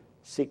would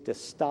seek to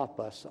stop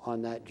us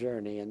on that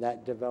journey and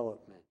that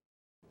development.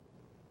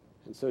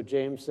 And so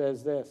James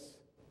says this: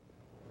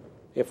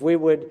 if we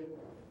would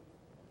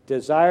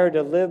desire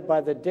to live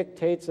by the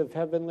dictates of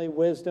heavenly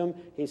wisdom,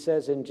 he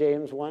says in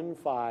James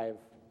 1:5,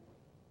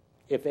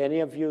 if any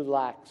of you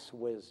lacks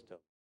wisdom.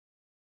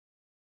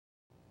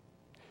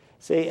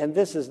 See, and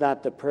this is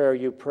not the prayer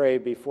you pray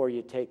before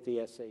you take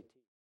the SAT.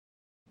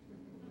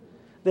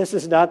 This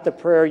is not the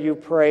prayer you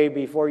pray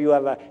before you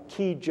have a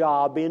key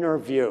job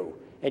interview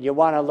and you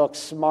want to look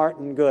smart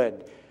and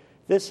good.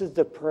 This is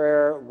the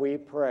prayer we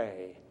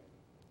pray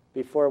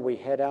before we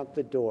head out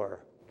the door,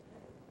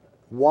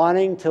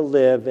 wanting to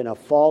live in a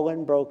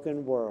fallen,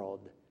 broken world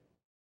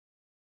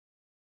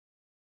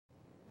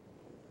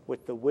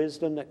with the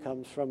wisdom that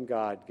comes from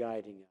God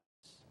guiding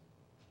us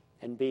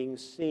and being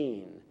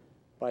seen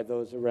by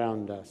those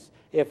around us.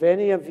 If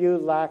any of you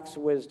lacks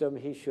wisdom,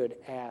 he should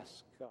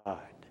ask God,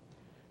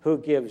 who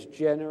gives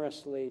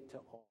generously to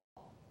all.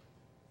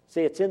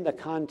 See, it's in the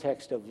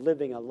context of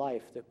living a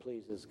life that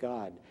pleases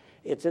God.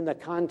 It's in the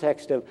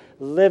context of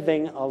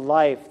living a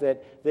life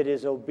that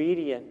is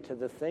obedient to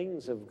the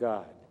things of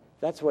God.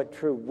 That's what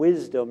true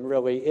wisdom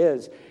really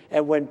is.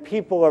 And when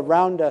people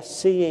around us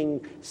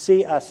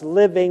see us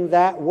living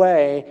that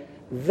way,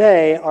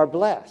 they are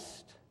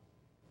blessed.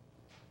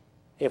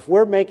 If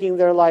we're making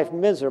their life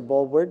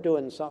miserable, we're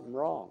doing something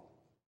wrong.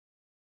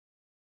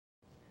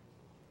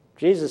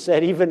 Jesus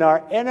said even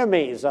our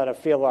enemies ought to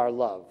feel our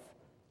love.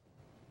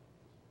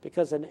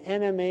 Because an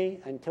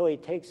enemy, until he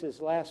takes his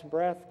last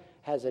breath,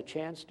 has a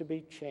chance to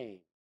be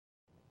changed.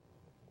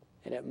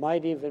 And it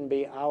might even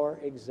be our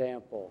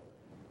example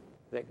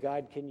that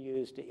God can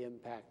use to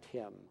impact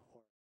him.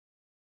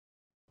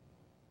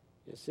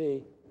 You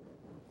see,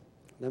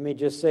 let me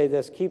just say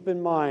this. Keep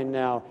in mind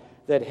now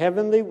that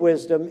heavenly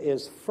wisdom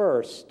is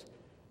first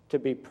to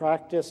be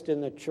practiced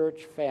in the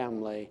church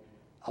family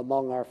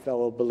among our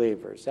fellow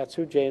believers. That's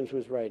who James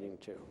was writing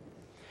to.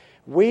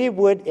 We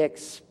would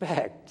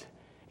expect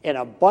in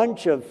a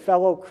bunch of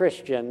fellow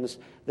Christians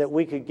that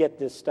we could get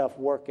this stuff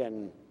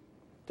working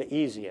the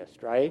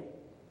easiest, right?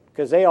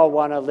 Because they all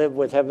want to live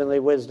with heavenly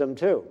wisdom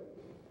too.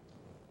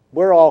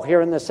 We're all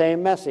hearing the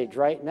same message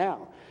right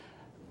now.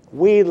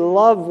 We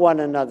love one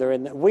another,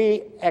 and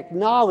we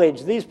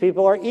acknowledge these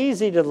people are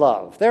easy to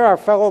love. They're our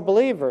fellow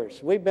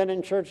believers. We've been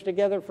in church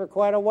together for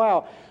quite a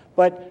while.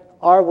 But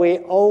are we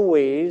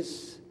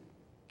always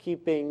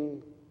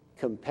keeping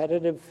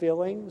competitive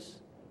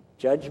feelings,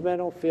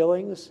 judgmental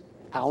feelings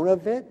out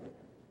of it?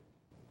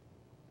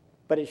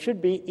 But it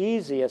should be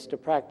easiest to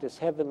practice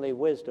heavenly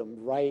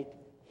wisdom right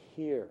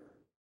here.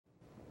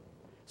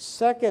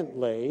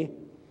 Secondly,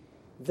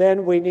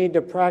 then we need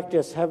to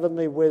practice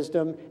heavenly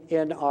wisdom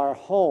in our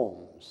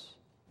homes,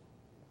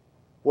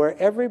 where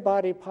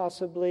everybody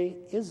possibly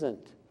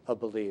isn't a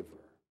believer.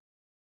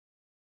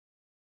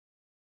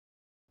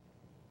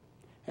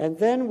 And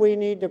then we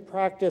need to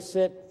practice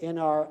it in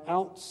our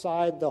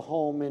outside the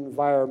home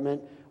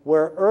environment,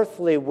 where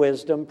earthly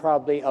wisdom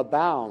probably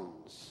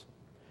abounds,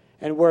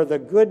 and where the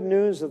good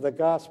news of the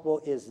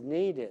gospel is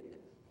needed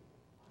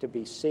to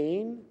be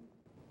seen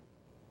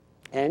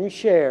and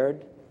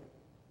shared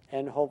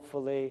and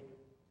hopefully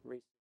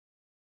received.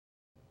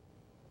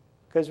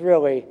 Because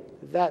really,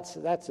 that's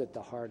at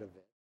the heart of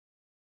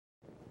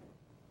it.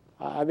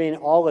 I mean,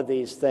 all of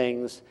these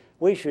things,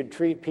 we should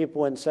treat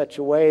people in such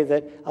a way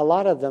that a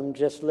lot of them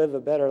just live a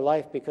better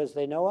life because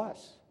they know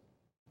us.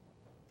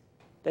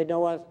 They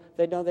know us.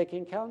 They know they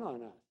can count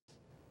on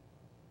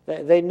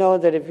us. They know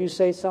that if you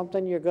say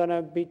something, you're going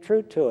to be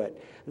true to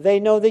it. They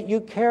know that you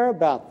care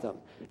about them.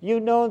 You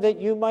know that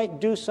you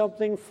might do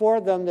something for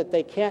them that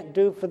they can't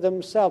do for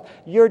themselves.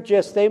 You're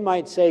just, they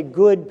might say,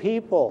 good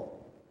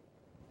people.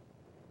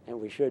 And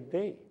we should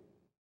be.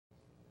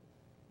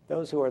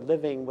 Those who are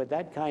living with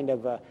that kind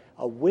of a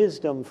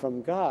wisdom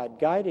from God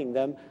guiding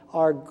them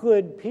are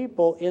good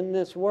people in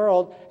this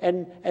world,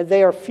 and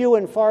they are few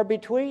and far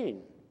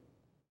between.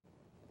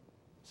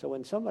 So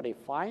when somebody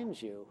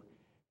finds you,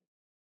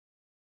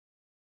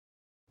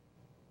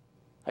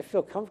 I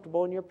feel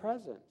comfortable in your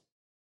presence.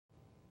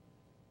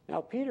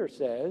 Now, Peter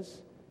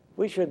says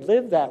we should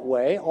live that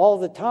way all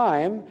the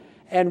time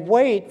and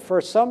wait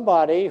for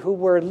somebody who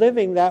we're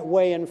living that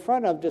way in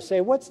front of to say,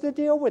 what's the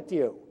deal with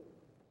you?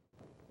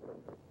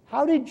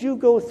 How did you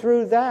go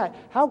through that?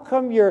 How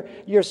come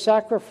you're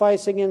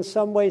sacrificing in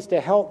some ways to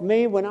help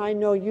me when I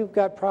know you've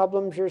got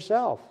problems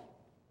yourself?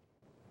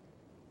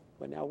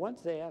 But now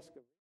once they ask,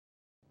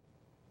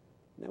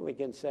 then we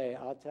can say,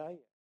 I'll tell you.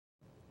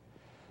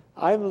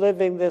 I'm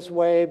living this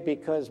way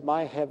because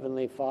my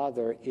Heavenly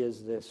Father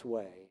is this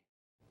way.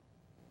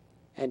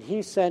 And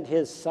He sent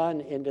His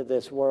Son into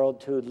this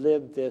world to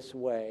live this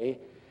way.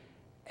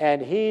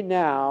 And He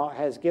now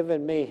has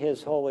given me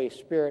His Holy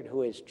Spirit,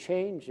 who is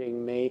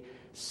changing me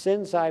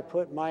since I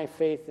put my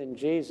faith in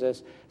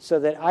Jesus, so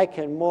that I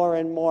can more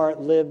and more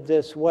live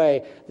this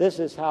way. This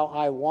is how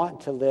I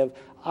want to live.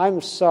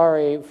 I'm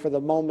sorry for the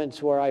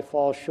moments where I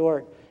fall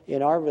short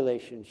in our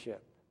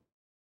relationship.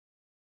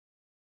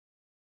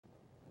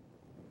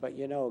 But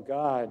you know,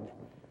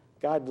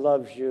 God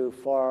loves you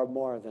far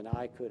more than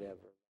I could ever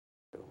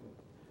do.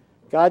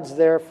 God's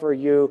there for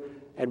you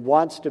and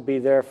wants to be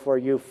there for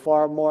you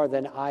far more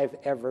than I've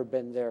ever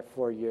been there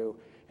for you.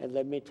 And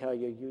let me tell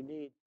you, you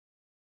need.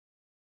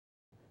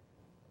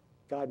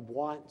 God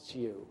wants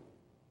you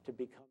to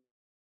become.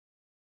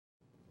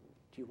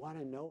 Do you want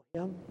to know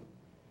Him?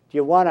 Do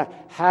you want to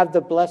have the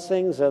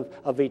blessings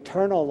of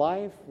eternal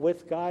life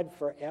with God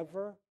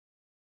forever?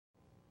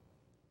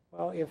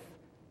 Well,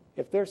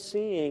 if they're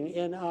seeing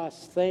in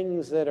us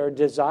things that are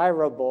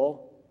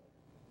desirable,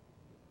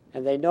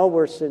 and they know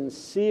we're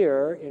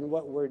sincere in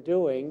what we're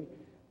doing,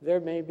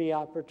 there may be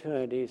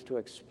opportunities to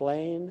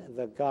explain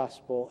the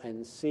gospel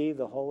and see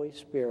the Holy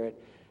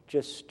Spirit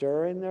just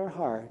stir in their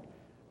heart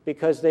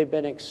because they've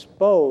been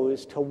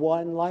exposed to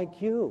one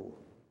like you.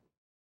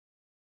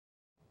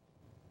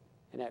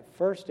 And at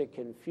first it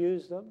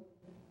confused them.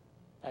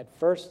 At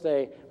first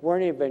they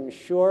weren't even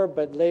sure,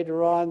 but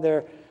later on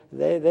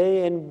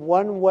they in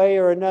one way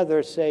or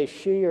another say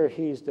she or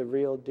he's the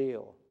real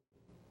deal.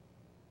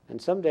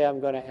 And someday I'm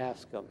going to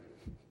ask them,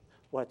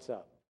 what's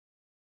up?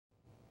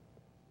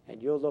 And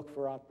you'll look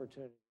for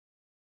opportunity.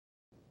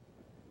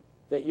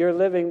 That you're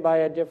living by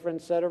a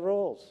different set of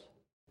rules.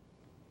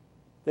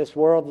 This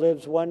world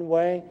lives one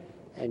way,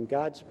 and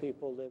God's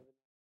people live.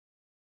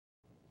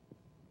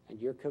 And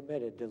you're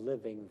committed to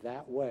living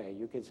that way.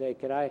 You can say,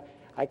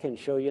 I can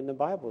show you in the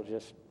Bible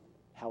just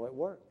how it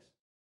works.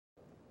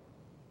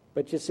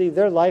 But you see,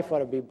 their life ought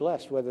to be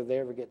blessed whether they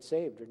ever get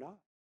saved or not.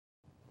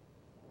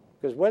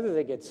 Because whether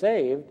they get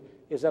saved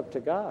is up to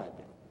God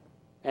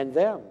and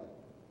them.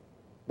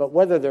 But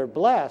whether they're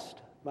blessed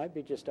might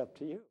be just up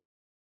to you.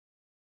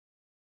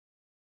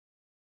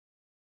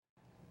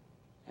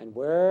 And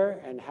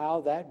where and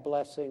how that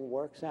blessing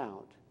works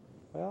out,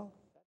 well,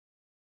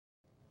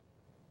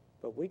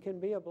 but we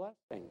can be a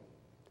blessing.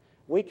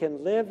 We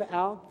can live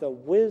out the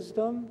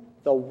wisdom,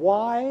 the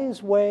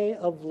wise way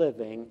of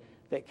living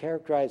that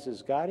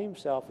characterizes God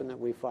Himself and that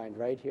we find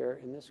right here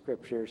in the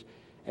Scriptures.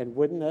 And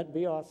wouldn't that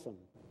be awesome?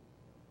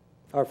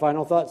 Our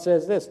final thought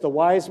says this: the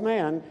wise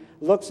man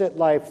looks at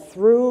life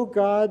through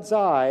God's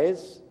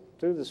eyes,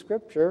 through the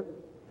Scripture,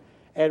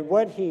 and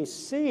what he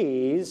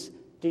sees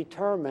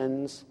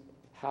determines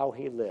how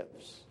he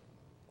lives.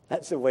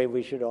 That's the way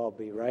we should all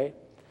be, right?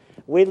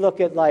 We look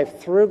at life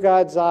through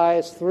God's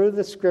eyes, through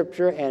the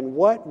Scripture, and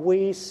what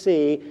we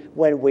see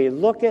when we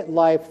look at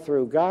life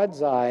through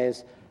God's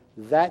eyes,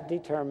 that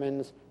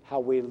determines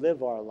how we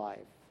live our life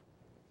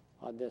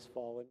on this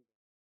fallen.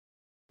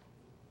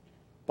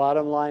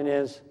 Bottom line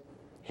is,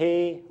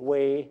 He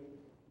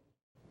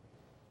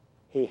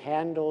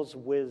handles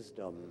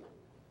wisdom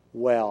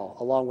well,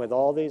 along with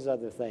all these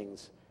other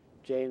things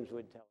James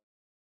would tell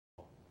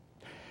us.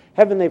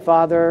 Heavenly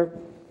Father,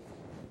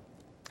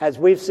 as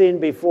we've seen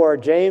before,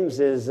 James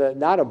is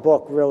not a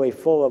book really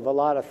full of a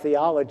lot of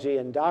theology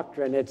and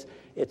doctrine.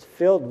 It's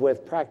filled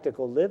with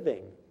practical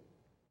living.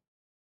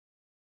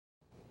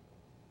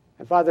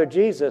 And Father,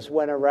 Jesus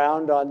went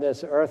around on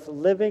this earth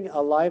living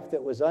a life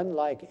that was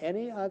unlike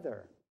any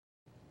other.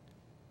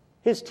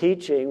 His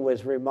teaching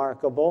was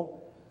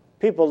remarkable.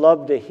 People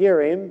loved to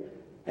hear Him,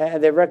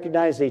 and they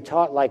recognized He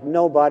taught like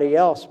nobody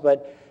else,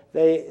 but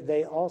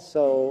they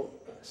also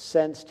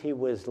sensed He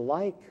was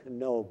like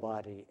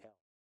nobody else.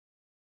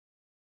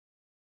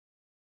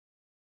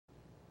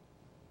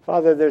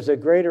 Father, there's a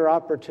greater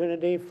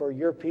opportunity for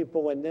your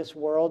people in this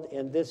world,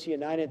 in this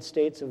United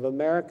States of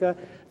America,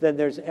 than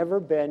there's ever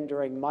been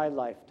during my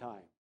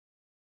lifetime.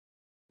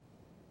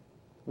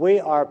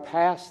 We are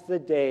past the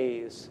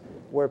days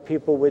where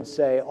people would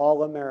say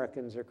all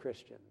Americans are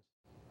Christians.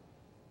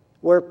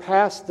 We're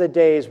past the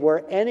days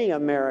where any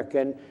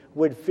American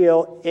would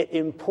feel it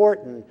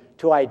important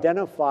to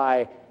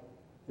identify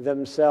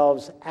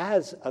themselves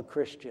as a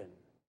Christian.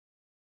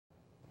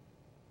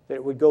 That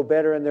it would go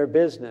better in their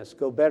business,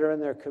 go better in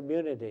their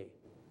community.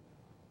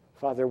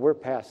 Father, we're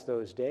past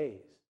those days.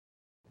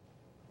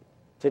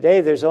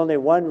 Today, there's only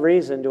one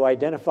reason to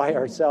identify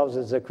ourselves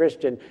as a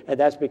Christian, and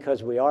that's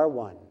because we are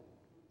one.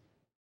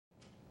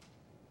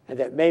 And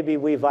that maybe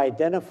we've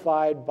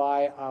identified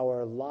by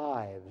our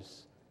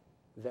lives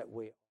that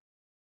we are.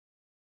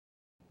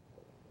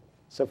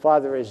 So,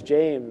 Father, as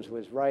James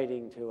was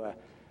writing to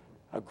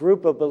a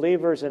group of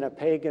believers in a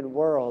pagan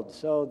world,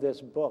 so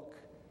this book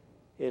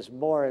is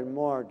more and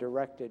more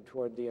directed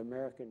toward the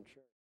American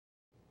church.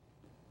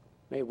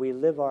 May we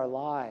live our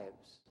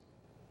lives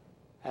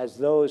as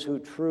those who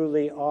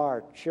truly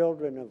are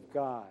children of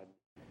God,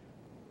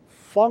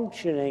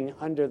 functioning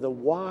under the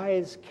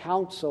wise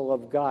counsel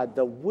of God,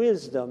 the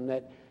wisdom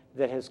that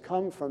has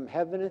come from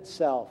heaven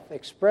itself,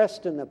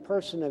 expressed in the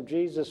person of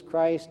Jesus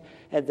Christ,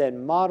 and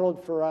then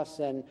modeled for us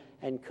and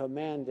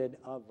commanded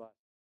of us.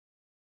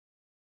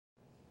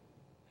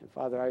 And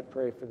Father, I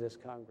pray for this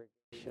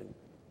congregation,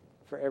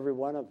 for every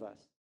one of us.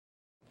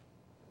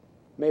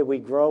 May we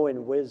grow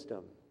in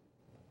wisdom,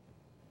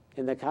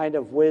 in the kind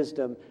of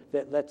wisdom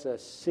that lets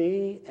us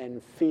see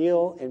and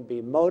feel and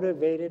be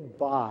motivated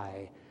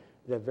by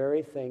the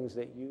very things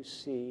that you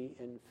see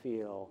and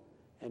feel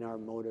and are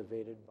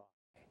motivated by.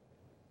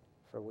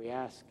 For we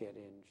ask it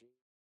in Jesus.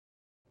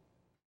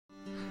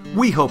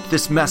 We hope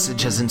this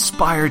message has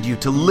inspired you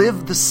to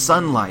live the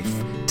Son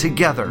life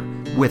together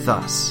with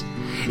us.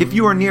 If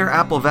you are near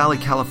Apple Valley,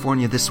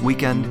 California this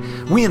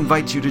weekend, we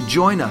invite you to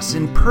join us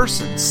in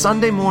person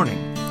Sunday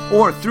morning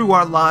or through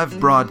our live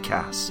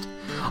broadcast.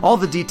 All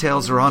the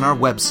details are on our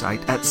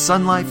website at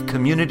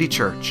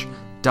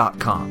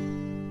sunlifecommunitychurch.com.